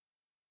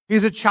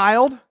 He's a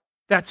child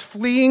that's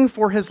fleeing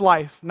for his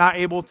life, not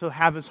able to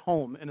have his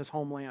home in his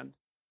homeland.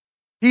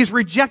 He's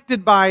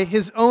rejected by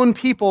his own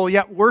people,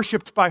 yet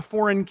worshipped by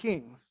foreign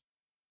kings.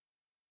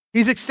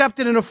 He's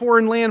accepted in a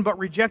foreign land, but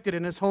rejected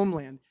in his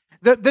homeland.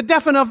 The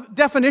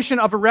definition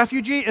of a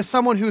refugee is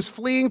someone who's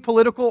fleeing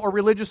political or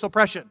religious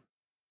oppression.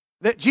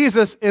 That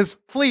Jesus is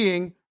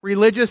fleeing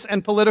religious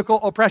and political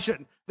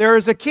oppression. There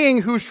is a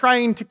king who's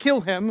trying to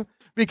kill him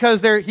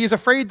because he's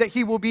afraid that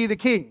he will be the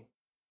king.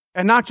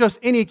 And not just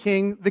any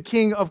king, the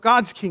king of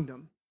God's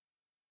kingdom.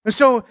 And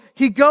so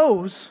he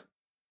goes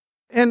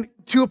and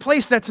to a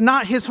place that's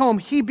not his home.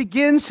 He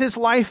begins his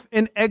life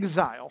in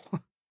exile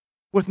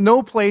with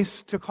no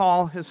place to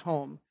call his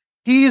home.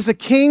 He is a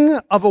king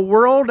of a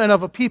world and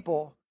of a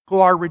people who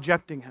are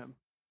rejecting him.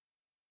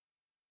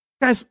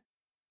 Guys,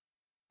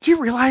 do you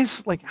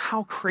realize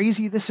how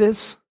crazy this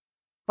is?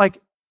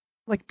 Like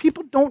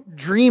people don't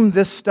dream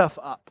this stuff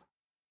up.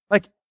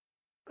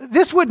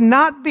 This would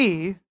not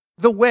be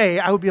the way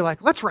I would be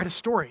like, let's write a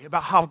story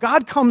about how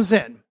God comes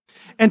in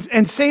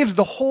and saves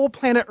the whole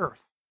planet Earth.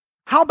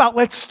 How about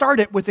let's start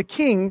it with a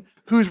king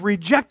who's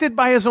rejected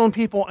by his own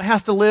people and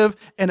has to live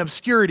in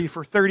obscurity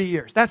for 30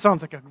 years. That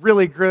sounds like a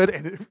really good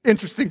and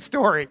interesting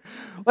story.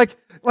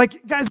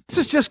 Guys, this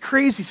is just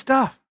crazy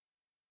stuff.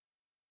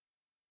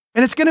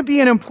 And it's going to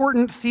be an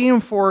important theme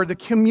for the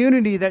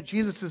community that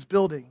Jesus is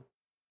building.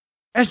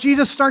 As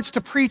Jesus starts to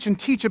preach and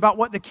teach about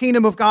what the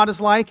kingdom of God is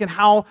like and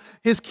how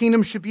his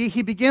kingdom should be,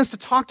 he begins to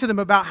talk to them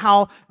about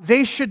how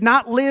they should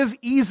not live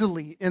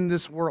easily in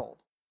this world.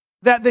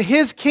 That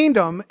his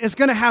kingdom is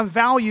going to have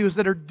values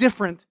that are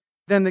different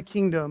than the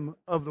kingdom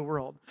of the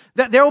world.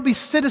 That there will be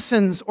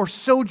citizens or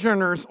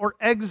sojourners or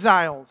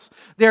exiles.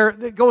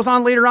 It goes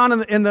on later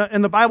on in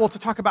the Bible to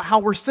talk about how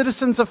we're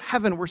citizens of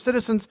heaven. We're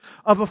citizens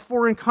of a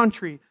foreign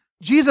country.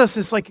 Jesus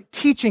is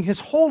teaching his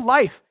whole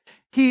life.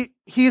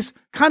 he's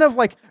kind of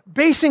like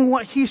basing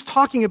what he's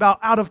talking about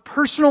out of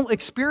personal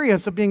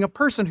experience of being a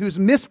person who's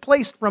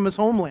misplaced from his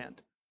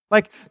homeland.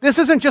 Like, this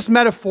isn't just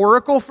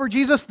metaphorical for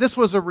Jesus, this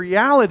was a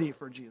reality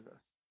for Jesus.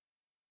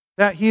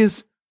 That he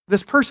is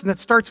this person that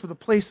starts with a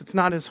place that's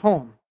not his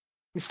home.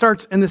 He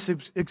starts in this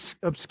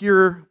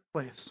obscure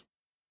place.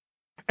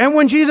 And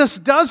when Jesus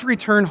does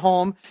return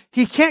home,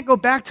 he can't go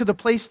back to the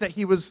place that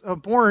he was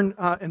born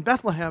in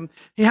Bethlehem.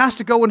 He has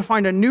to go and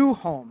find a new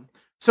home.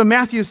 So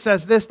Matthew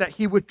says this, that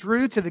he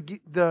withdrew to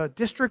the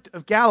district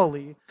of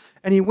Galilee,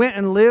 and he went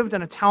and lived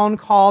in a town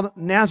called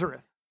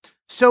Nazareth.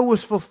 So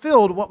was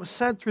fulfilled what was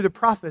said through the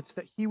prophets,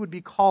 that he would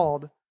be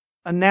called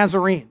a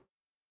Nazarene.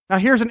 Now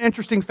here's an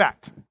interesting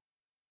fact.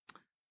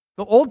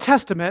 The Old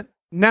Testament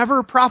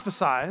never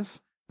prophesies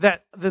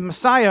that the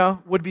Messiah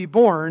would be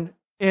born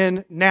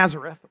in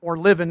Nazareth or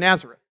live in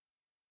Nazareth.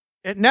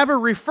 It never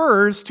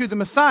refers to the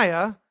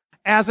Messiah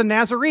as a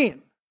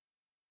Nazarene.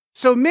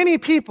 So many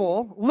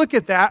people look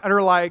at that and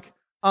are like,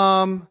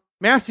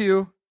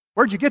 Matthew,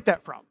 where'd you get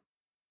that from?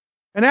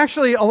 And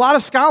actually, a lot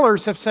of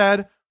scholars have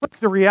said, look,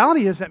 the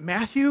reality is that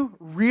Matthew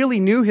really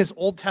knew his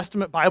Old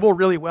Testament Bible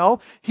really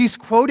well. He's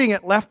quoting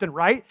it left and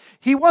right.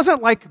 He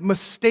wasn't like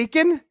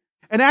mistaken.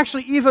 And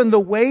actually, even the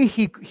way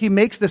he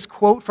makes this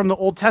quote from the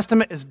Old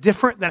Testament is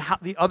different than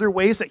the other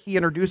ways that he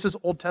introduces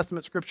Old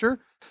Testament scripture.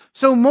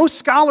 So most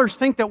scholars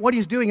think that what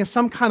he's doing is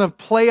some kind of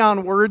play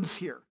on words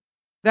here.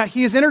 That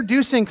he is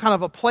introducing kind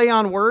of a play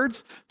on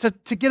words to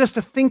get us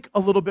to think a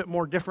little bit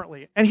more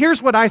differently. And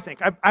here's what I think.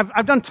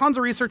 I've done tons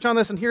of research on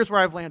this, and here's where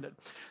I've landed.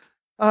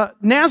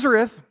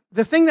 Nazareth,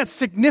 the thing that's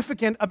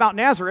significant about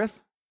Nazareth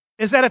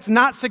is that it's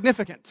not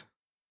significant.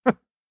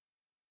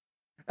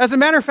 As a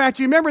matter of fact,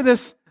 you remember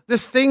this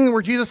thing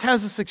where Jesus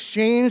has this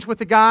exchange with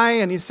the guy,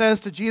 and he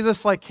says to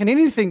Jesus, like, can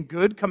anything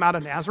good come out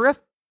of Nazareth?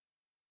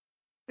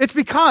 It's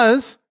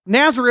because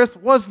Nazareth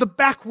was the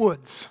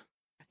backwoods.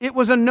 It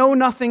was a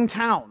know-nothing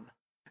town.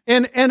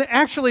 And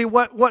actually,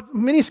 what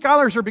many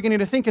scholars are beginning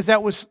to think is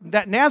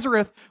that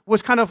Nazareth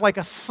was kind of like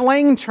a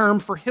slang term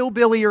for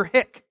hillbilly or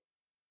hick,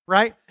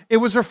 right? It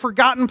was a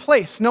forgotten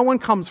place. No one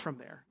comes from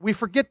there. We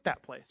forget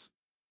that place.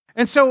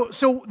 And so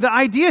the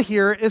idea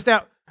here is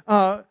that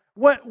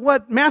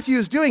what Matthew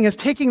is doing is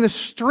taking the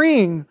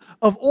string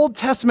of Old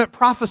Testament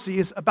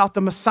prophecies about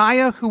the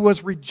Messiah who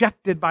was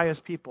rejected by his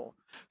people,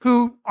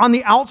 who on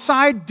the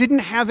outside didn't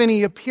have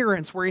any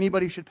appearance where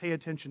anybody should pay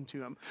attention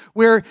to him,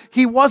 where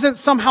he wasn't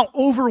somehow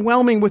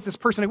overwhelming with his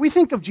personality. We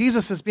think of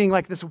Jesus as being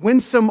like this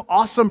winsome,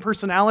 awesome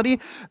personality.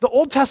 The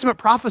Old Testament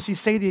prophecies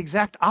say the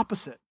exact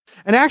opposite.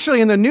 And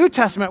actually in the New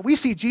Testament, we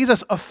see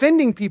Jesus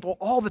offending people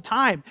all the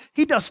time.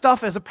 He does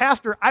stuff as a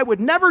pastor I would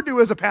never do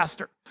as a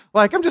pastor.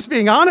 Like, I'm just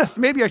being honest.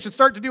 Maybe I should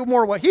start to do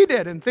more of what he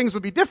did and things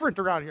would be different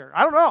around here.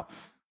 I don't know.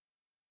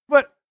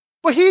 But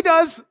he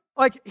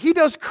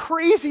does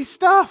crazy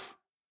stuff.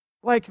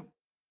 Like,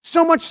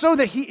 so much so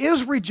that he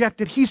is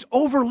rejected. He's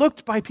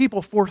overlooked by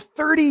people for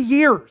 30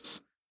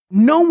 years.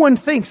 No one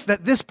thinks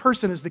that this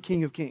person is the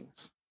King of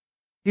Kings.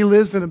 He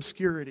lives in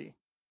obscurity,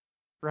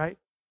 right?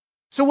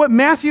 So what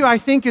Matthew, I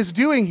think, is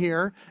doing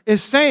here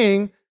is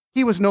saying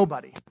he was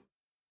nobody.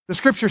 The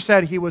scripture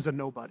said he was a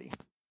nobody.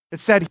 It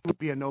said he would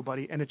be a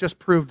nobody, and it just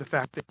proved the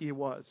fact that he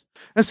was.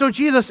 And so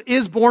Jesus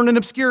is born in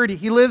obscurity.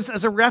 He lives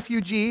as a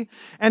refugee,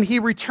 and he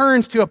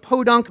returns to a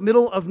podunk,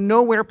 middle of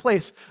nowhere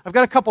place. I've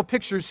got a couple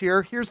pictures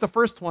here. Here's the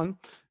first one.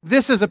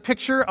 This is a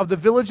picture of the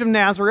village of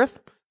Nazareth.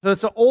 So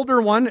it's an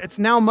older one. It's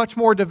now much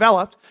more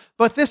developed.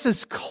 But this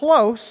is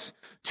close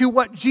to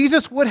what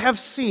Jesus would have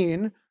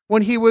seen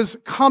when he was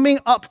coming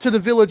up to the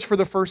village for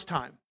the first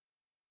time.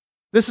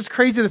 This is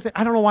crazy to think.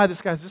 I don't know why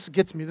this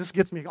gets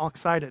me all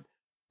excited.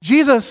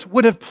 Jesus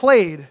would have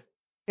played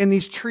in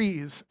these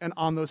trees and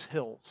on those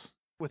hills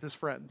with his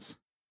friends.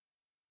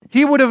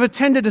 He would have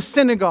attended a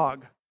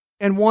synagogue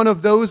in one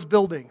of those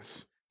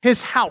buildings.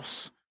 His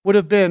house would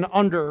have been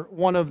under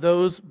one of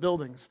those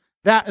buildings.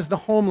 That is the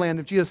homeland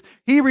of Jesus.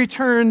 He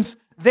returns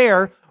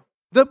there.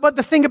 But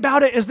the thing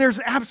about it is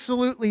there's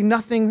absolutely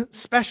nothing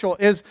special.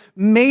 Is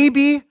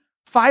maybe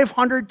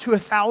 500 to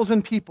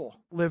 1,000 people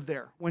lived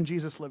there when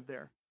Jesus lived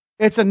there.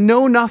 It's a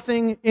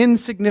know-nothing,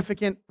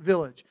 insignificant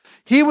village.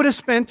 He would have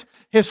spent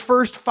his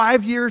first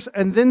 5 years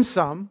and then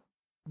some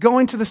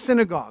going to the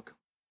synagogue.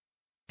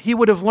 He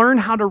would have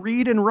learned how to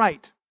read and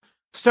write,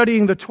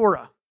 studying the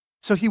Torah.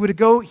 So he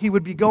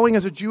would be going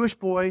as a Jewish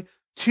boy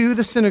to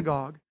the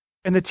synagogue,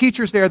 and the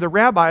teachers there, the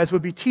rabbis,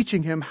 would be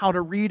teaching him how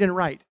to read and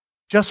write.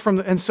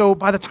 And so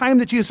by the time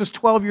that Jesus was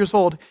 12 years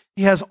old,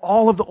 he has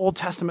all of the Old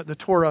Testament, the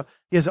Torah,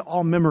 he has it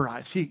all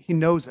memorized. He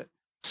knows it.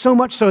 So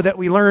much so that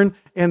we learn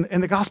in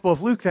the Gospel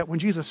of Luke that when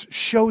Jesus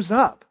shows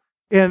up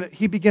and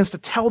he begins to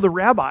tell the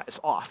rabbis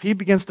off, he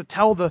begins to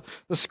tell the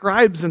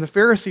scribes and the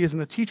Pharisees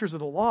and the teachers of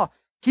the law,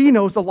 he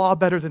knows the law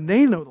better than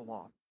they know the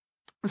law.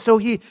 And so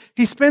he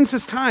spends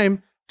his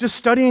time just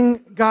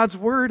studying God's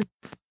word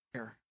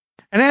here.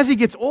 And as he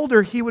gets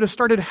older, he would have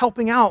started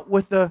helping out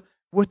with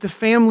the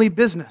family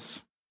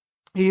business.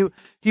 He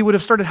would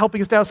have started helping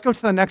his dad. Let's go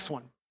to the next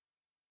one.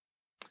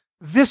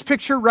 This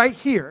picture right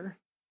here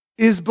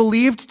is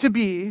believed to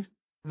be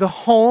the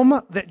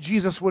home that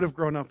Jesus would have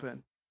grown up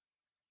in.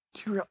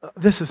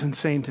 This is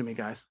insane to me,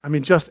 guys. I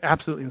mean, just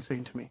absolutely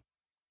insane to me.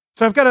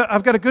 So I've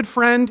got a good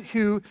friend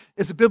who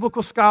is a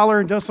biblical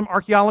scholar and does some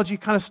archaeology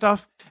kind of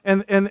stuff.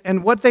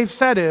 And what they've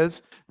said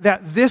is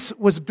that this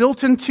was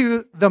built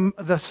into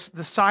the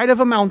side of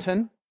a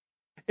mountain.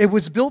 It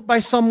was built by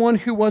someone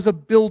who was a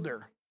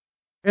builder.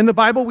 In the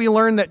Bible, we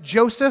learn that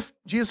Joseph,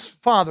 Jesus'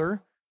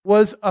 father,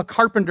 was a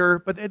carpenter,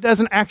 but it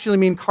doesn't actually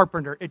mean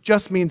carpenter. It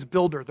just means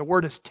builder. The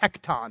word is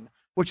tekton,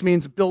 which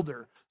means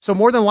builder. So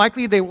more than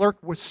likely, they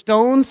worked with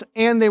stones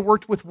and they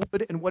worked with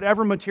wood and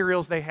whatever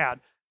materials they had.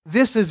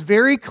 This is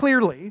very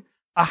clearly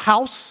a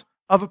house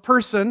of a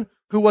person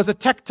who was a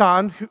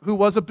tekton, who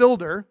was a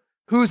builder,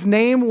 whose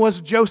name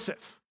was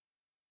Joseph.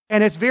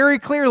 And it's very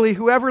clearly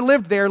whoever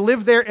lived there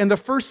in the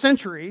first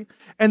century,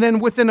 and then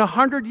within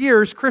 100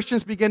 years,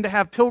 Christians began to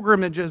have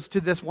pilgrimages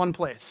to this one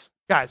place.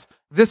 Guys,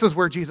 this is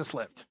where Jesus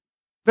lived.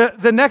 Go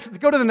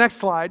to the next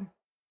slide.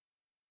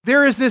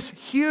 There is this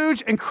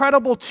huge,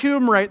 incredible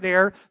tomb right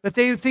there that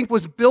they think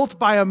was built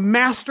by a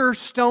master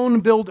stone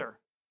builder.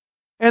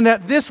 And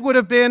that this would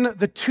have been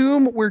the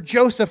tomb where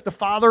Joseph, the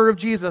father of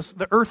Jesus,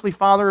 the earthly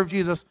father of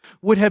Jesus,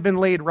 would have been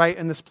laid right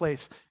in this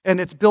place. And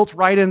it's built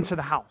right into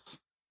the house.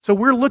 So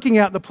we're looking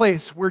at the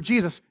place where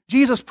Jesus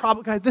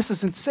probably, guys, this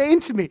is insane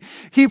to me.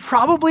 He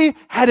probably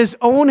had his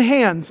own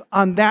hands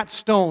on that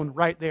stone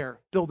right there,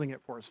 building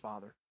it for his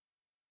father.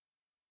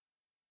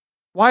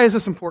 Why is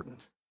this important?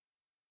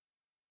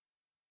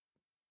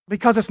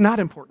 Because it's not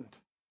important.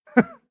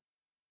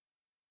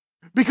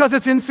 Because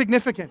it's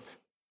insignificant.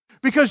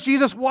 Because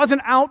Jesus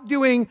wasn't out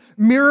doing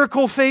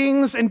miracle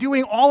things and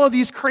doing all of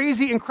these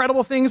crazy,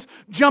 incredible things,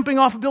 jumping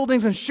off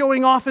buildings and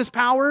showing off his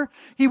power.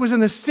 He was in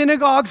the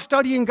synagogue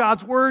studying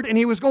God's word, and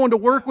he was going to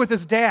work with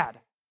his dad.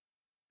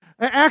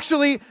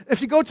 Actually,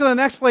 if you go to the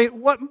next plate,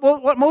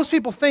 what most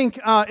people think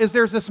is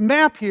there's this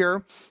map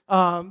here.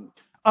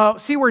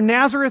 See where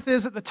Nazareth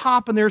is at the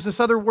top, and there's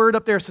this other word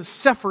up there. It says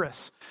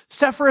Sepphoris.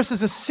 Sepphoris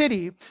is a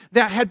city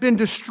that had been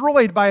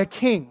destroyed by a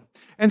king.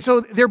 And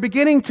so they're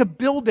beginning to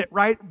build it,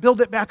 right?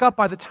 Build it back up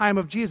by the time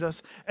of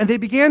Jesus. And they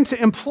began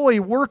to employ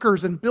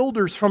workers and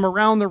builders from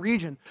around the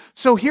region.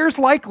 So here's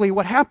likely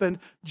what happened.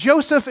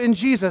 Joseph and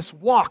Jesus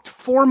walked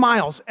 4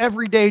 miles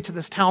every day to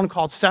this town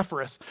called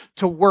Sepphoris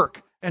to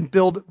work and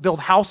build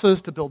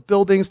houses, to build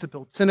buildings, to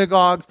build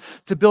synagogues,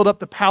 to build up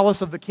the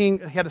palace of the king.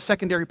 He had a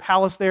secondary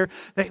palace there.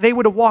 They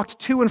would have walked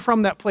to and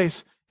from that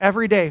place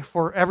every day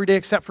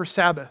except for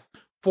Sabbath.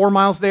 4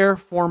 miles there,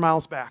 4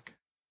 miles back.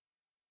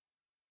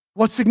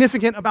 What's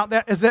significant about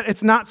that is that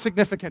it's not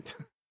significant.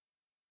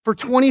 For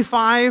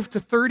 25 to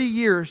 30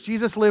 years,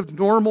 Jesus lived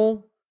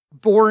normal,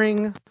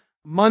 boring,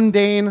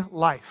 mundane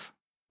life,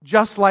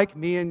 just like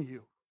me and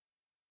you.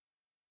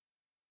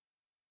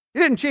 He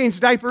didn't change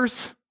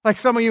diapers like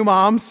some of you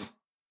moms.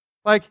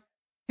 Like,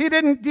 he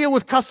didn't deal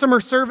with customer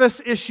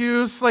service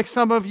issues like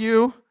some of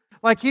you.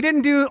 Like, he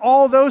didn't do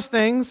all those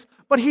things,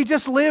 but he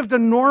just lived a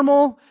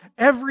normal,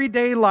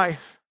 everyday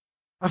life.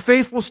 A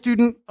faithful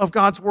student of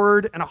God's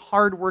word and a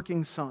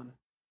hardworking son.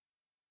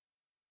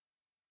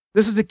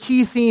 This is a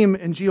key theme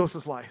in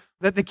Jesus' life,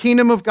 that the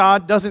kingdom of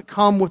God doesn't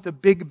come with a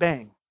big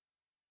bang.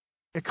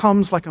 It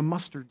comes like a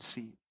mustard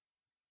seed.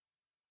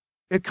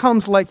 It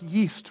comes like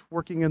yeast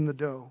working in the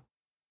dough.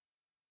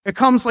 It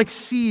comes like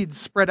seeds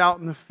spread out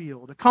in the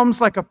field. It comes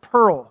like a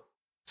pearl,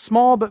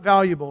 small but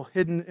valuable,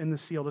 hidden in the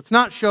field. It's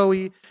not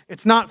showy.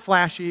 It's not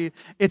flashy.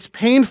 It's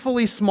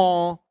painfully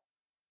small,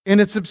 and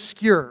it's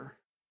obscure,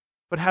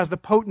 but has the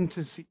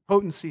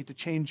potency to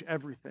change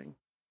everything.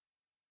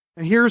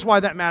 And here's why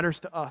that matters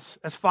to us.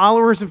 As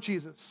followers of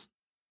Jesus,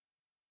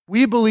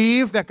 we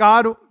believe that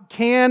God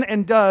can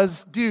and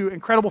does do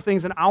incredible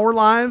things in our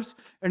lives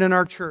and in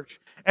our church.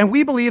 And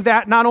we believe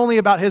that not only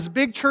about his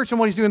big church and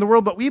what he's doing in the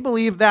world, but we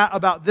believe that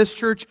about this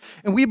church.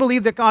 And we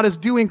believe that God is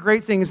doing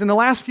great things. In the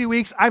last few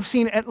weeks, I've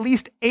seen at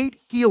least 8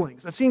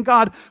 healings. I've seen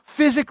God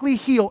physically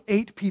heal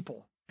 8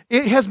 people.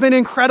 It has been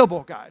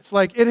incredible, guys.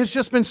 Like, it has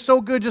just been so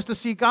good just to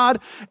see God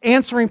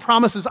answering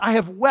promises. I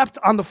have wept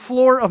on the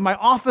floor of my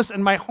office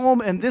and my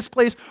home and this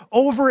place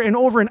over and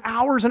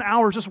hours and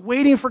hours, just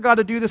waiting for God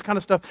to do this kind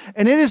of stuff.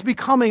 And it is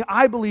becoming,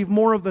 I believe,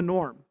 more of the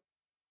norm.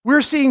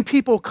 We're seeing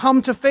people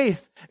come to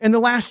faith in the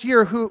last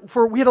year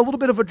we had a little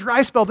bit of a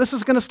dry spell. This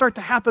is going to start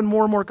to happen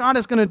more and more. God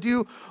is going to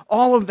do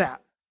all of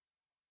that.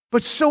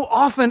 But so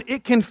often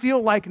it can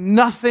feel like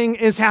nothing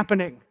is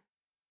happening.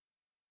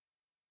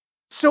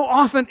 So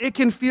often it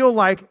can feel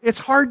like it's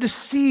hard to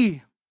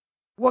see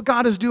what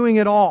God is doing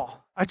at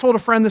all. I told a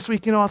friend this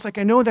week, I was like,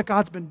 I know that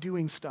God's been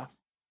doing stuff,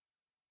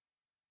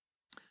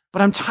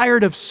 but I'm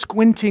tired of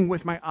squinting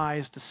with my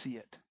eyes to see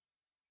it.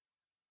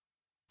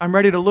 I'm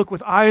ready to look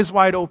with eyes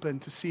wide open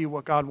to see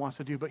what God wants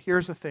to do. But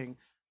here's the thing.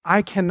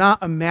 I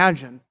cannot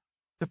imagine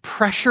the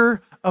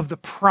pressure of the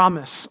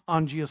promise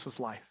on Jesus'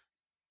 life.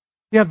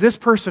 You have this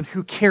person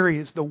who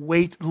carries the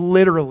weight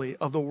literally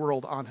of the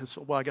world on his,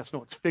 well, I guess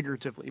no, it's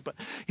figuratively, but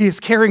he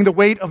is carrying the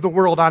weight of the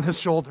world on his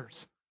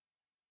shoulders.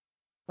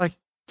 Like,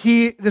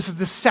 this is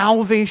the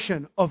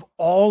salvation of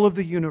all of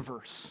the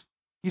universe.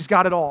 He's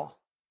got it all.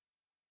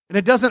 And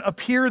it doesn't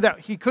appear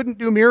that he couldn't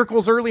do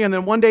miracles early and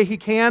then one day he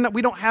can.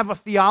 We don't have a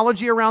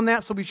theology around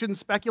that, so we shouldn't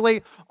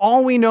speculate.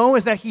 All we know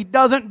is that he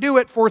doesn't do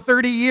it for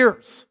 30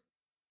 years.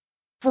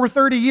 For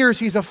 30 years,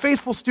 he's a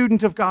faithful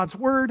student of God's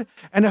word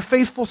and a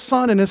faithful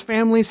son in his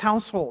family's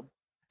household.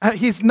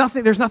 There's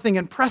nothing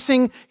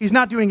impressing. He's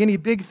not doing any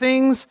big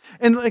things.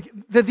 And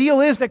the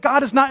deal is that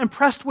God is not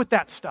impressed with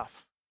that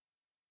stuff.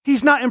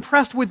 He's not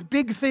impressed with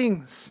big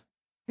things.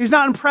 He's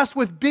not impressed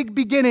with big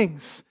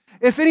beginnings.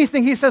 If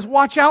anything, he says,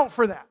 watch out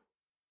for that.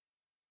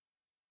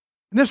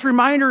 And this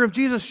reminder of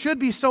Jesus should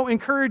be so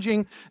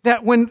encouraging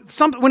that when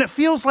it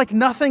feels like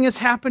nothing is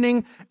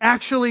happening,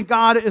 actually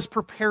God is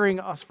preparing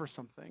us for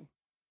something.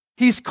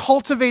 He's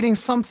cultivating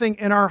something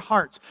in our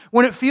hearts.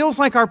 When it feels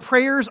like our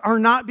prayers are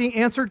not being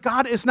answered,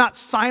 God is not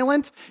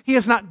silent. He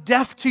is not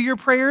deaf to your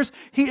prayers.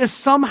 He is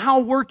somehow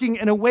working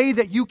in a way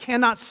that you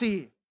cannot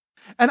see.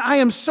 And I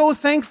am so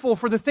thankful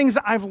for the things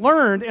that I've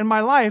learned in my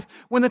life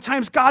when the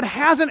times God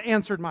hasn't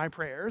answered my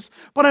prayers,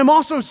 but I'm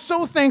also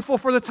so thankful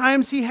for the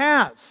times He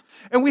has.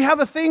 And we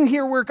have a thing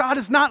here where God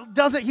He's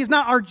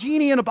not our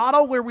genie in a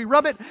bottle where we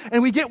rub it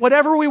and we get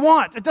whatever we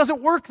want. It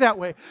doesn't work that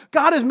way.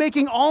 God is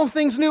making all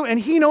things new, and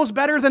He knows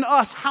better than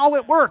us how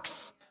it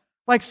works.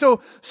 So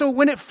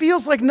when it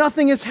feels like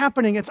nothing is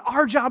happening, it's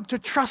our job to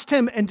trust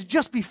Him and to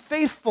just be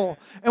faithful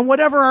in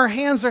whatever our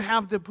hands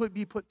have to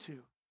be put to.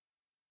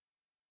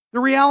 The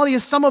reality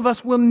is some of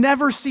us will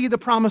never see the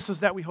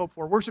promises that we hope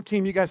for. Worship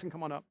team, you guys can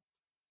come on up.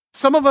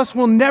 Some of us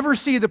will never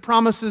see the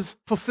promises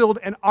fulfilled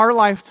in our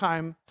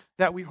lifetime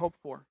that we hope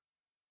for.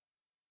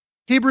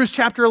 Hebrews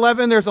chapter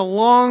 11, there's a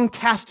long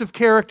cast of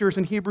characters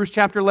in Hebrews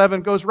chapter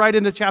 11, goes right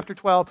into chapter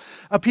 12,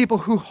 of people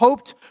who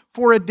hoped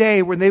for a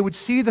day when they would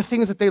see the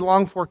things that they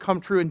longed for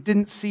come true and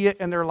didn't see it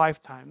in their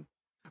lifetime.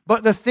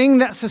 But the thing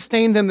that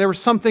sustained them, there was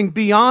something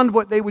beyond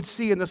what they would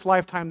see in this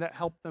lifetime that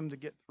helped them to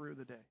get through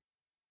the day.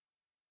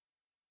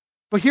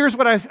 But here's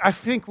what I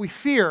think we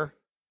fear,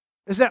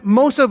 is that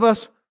most of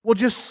us will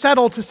just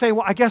settle to say,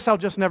 well, I guess I'll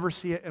just never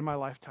see it in my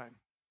lifetime.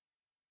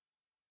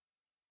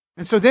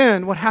 And so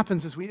then what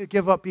happens is we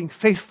give up being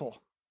faithful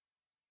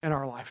in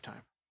our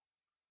lifetime.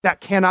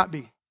 That cannot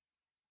be.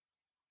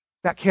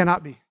 That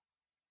cannot be.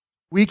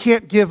 We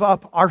can't give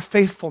up our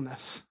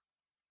faithfulness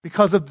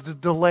because of the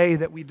delay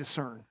that we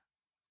discern.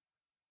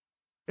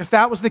 If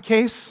that was the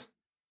case,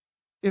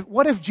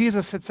 what if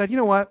Jesus had said, you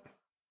know what?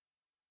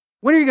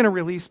 When are you going to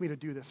release me to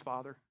do this,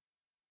 Father?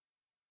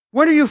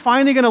 When are you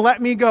finally going to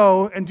let me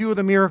go and do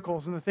the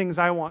miracles and the things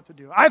I want to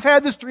do? I've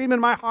had this dream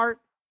in my heart.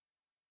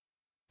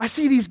 I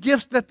see these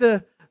gifts that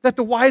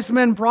the wise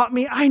men brought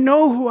me. I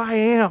know who I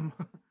am.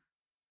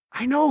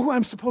 I know who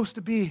I'm supposed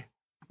to be.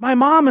 My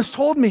mom has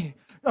told me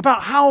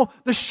about how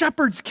the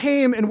shepherds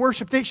came and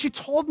worshiped. She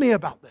told me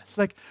about this.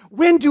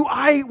 When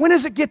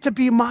does it get to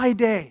be my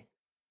day?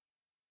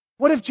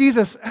 What if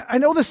Jesus, I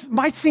know this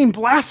might seem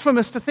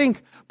blasphemous to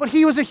think, but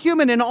He was a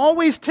human and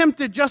always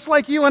tempted just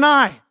like you and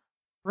I,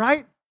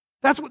 right?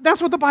 That's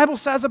what the Bible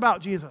says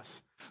about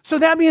Jesus. So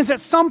that means at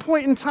some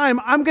point in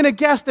time, I'm going to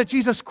guess that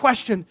Jesus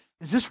questioned,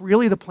 is this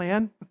really the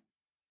plan?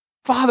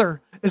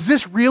 Father, is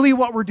this really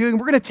what we're doing?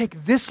 We're going to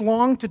take this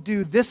long to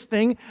do this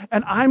thing,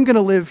 and I'm going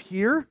to live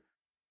here?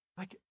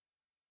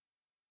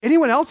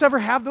 Anyone else ever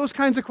have those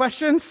kinds of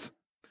questions?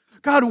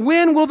 God,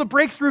 when will the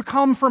breakthrough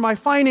come for my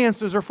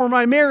finances or for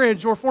my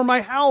marriage or for my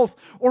health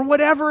or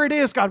whatever it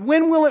is? God,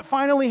 when will it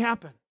finally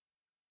happen?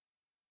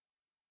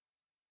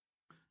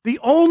 The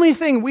only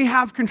thing we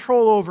have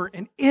control over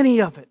in any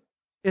of it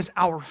is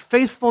our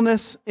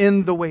faithfulness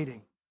in the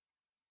waiting.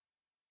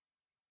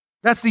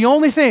 That's the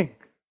only thing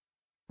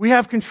we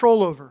have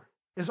control over,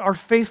 is our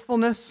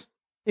faithfulness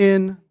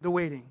in the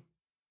waiting.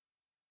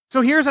 So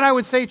here's what I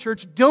would say,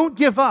 church. Don't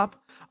give up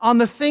on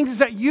the things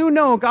that you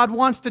know God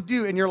wants to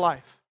do in your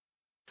life.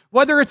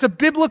 Whether it's a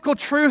biblical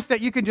truth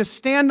that you can just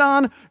stand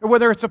on, or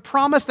whether it's a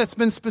promise that's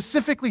been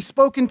specifically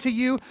spoken to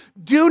you,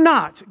 do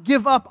not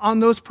give up on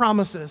those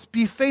promises.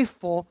 Be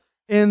faithful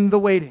in the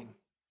waiting.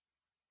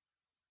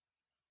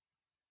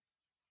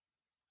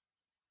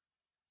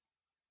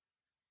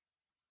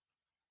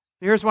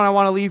 Here's what I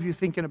want to leave you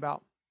thinking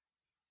about.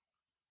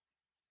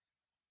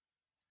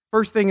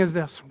 First thing is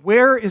this: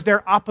 where is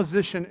there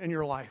opposition in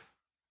your life?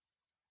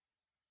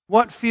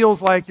 What feels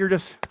like you're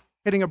just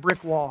hitting a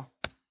brick wall?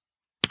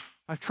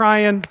 I'm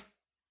trying,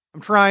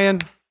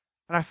 and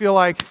I feel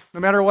like no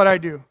matter what I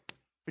do,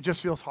 it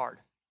just feels hard.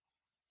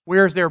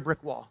 Where is there a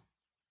brick wall?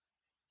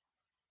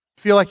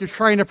 You feel like you're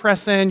trying to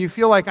press in. You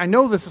feel like, I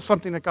know this is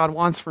something that God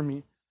wants for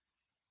me,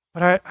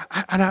 but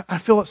I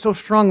feel it so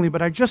strongly,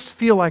 but I just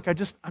feel like I'm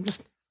just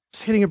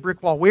hitting a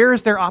brick wall. Where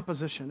is there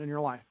opposition in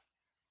your life?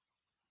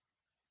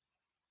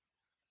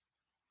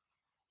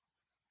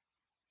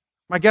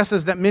 My guess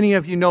is that many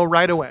of you know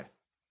right away.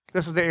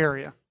 This is the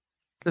area.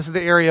 This is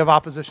the area of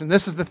opposition.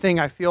 This is the thing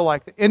I feel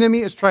like the enemy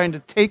is trying to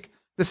take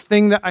this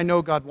thing that I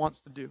know God wants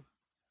to do.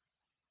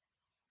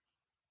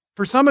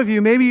 For some of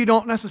you, maybe you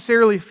don't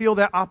necessarily feel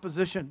that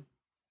opposition.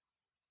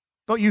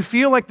 but you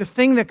feel like the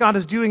thing that God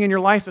is doing in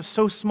your life is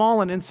so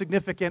small and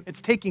insignificant,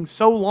 it's taking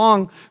so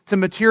long to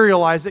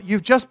materialize that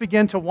you've just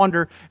begun to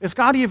wonder, is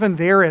God even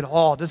there at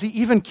all? Does he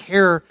even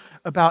care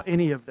about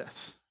any of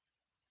this?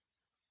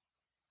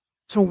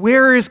 So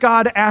where is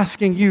God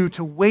asking you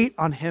to wait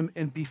on him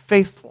and be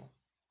faithful?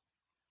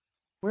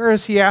 Where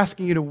is he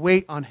asking you to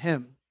wait on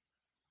him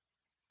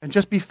and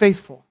just be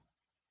faithful?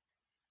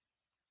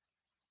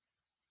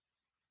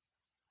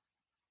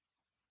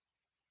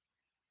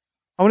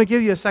 I want to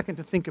give you a second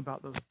to think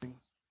about those things.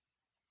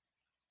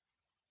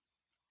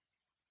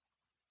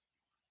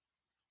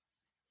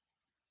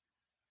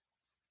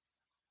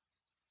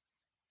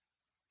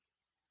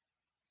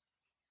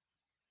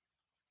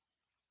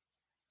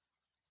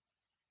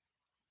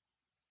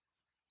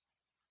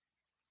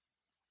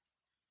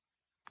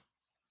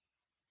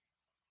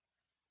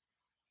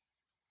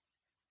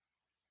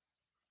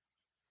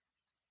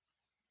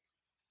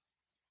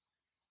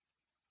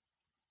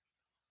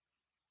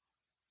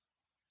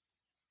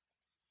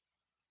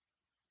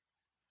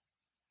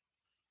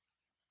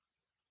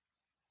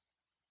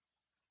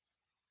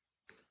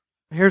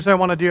 Here's what I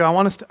want to do. I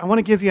want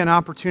to give you an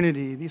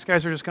opportunity. These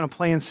guys are just going to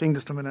play and sing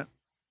just a minute.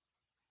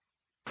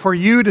 For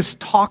you to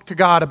talk to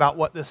God about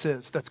what this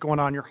is that's going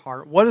on in your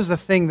heart. What is the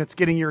thing that's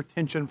getting your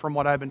attention from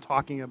what I've been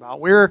talking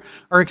about? Where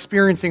are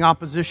experiencing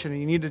opposition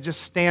and you need to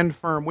just stand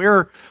firm?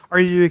 Where are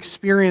you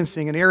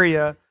experiencing an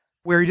area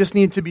where you just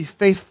need to be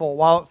faithful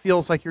while it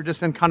feels like you're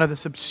just in kind of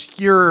this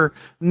obscure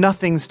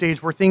nothing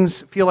stage where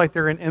things feel like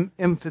they're in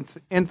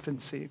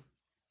infancy?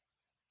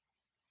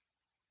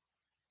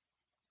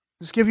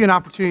 Just give you an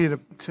opportunity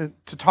to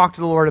talk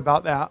to the Lord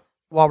about that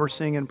while we're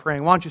singing and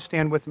praying. Why don't you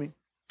stand with me?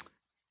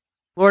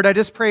 Lord, I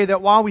just pray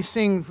that while we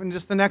sing in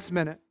just the next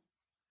minute,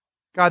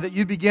 God, that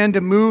you'd begin to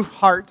move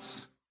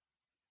hearts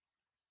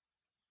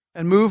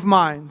and move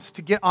minds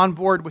to get on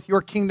board with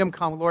your kingdom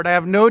come. Lord, I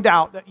have no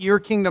doubt that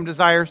your kingdom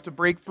desires to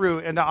break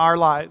through into our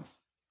lives.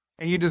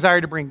 And you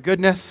desire to bring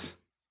goodness.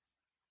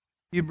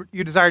 You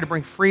desire to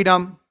bring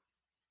freedom.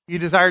 You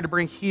desire to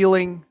bring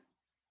healing.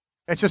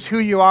 It's just who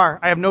you are.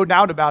 I have no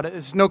doubt about it.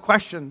 There's no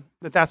question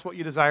that that's what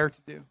you desire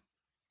to do.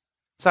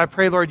 So I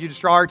pray, Lord, you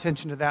just draw our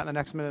attention to that in the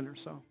next minute or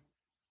so.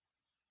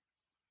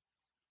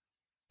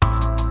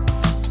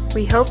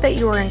 We hope that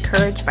you were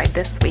encouraged by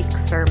this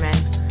week's sermon.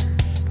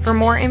 For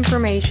more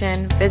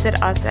information,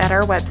 visit us at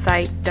our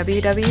website,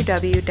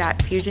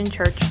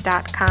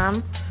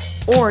 www.fusionchurch.com,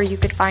 or you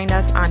could find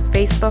us on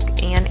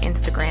Facebook and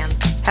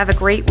Instagram. Have a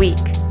great week.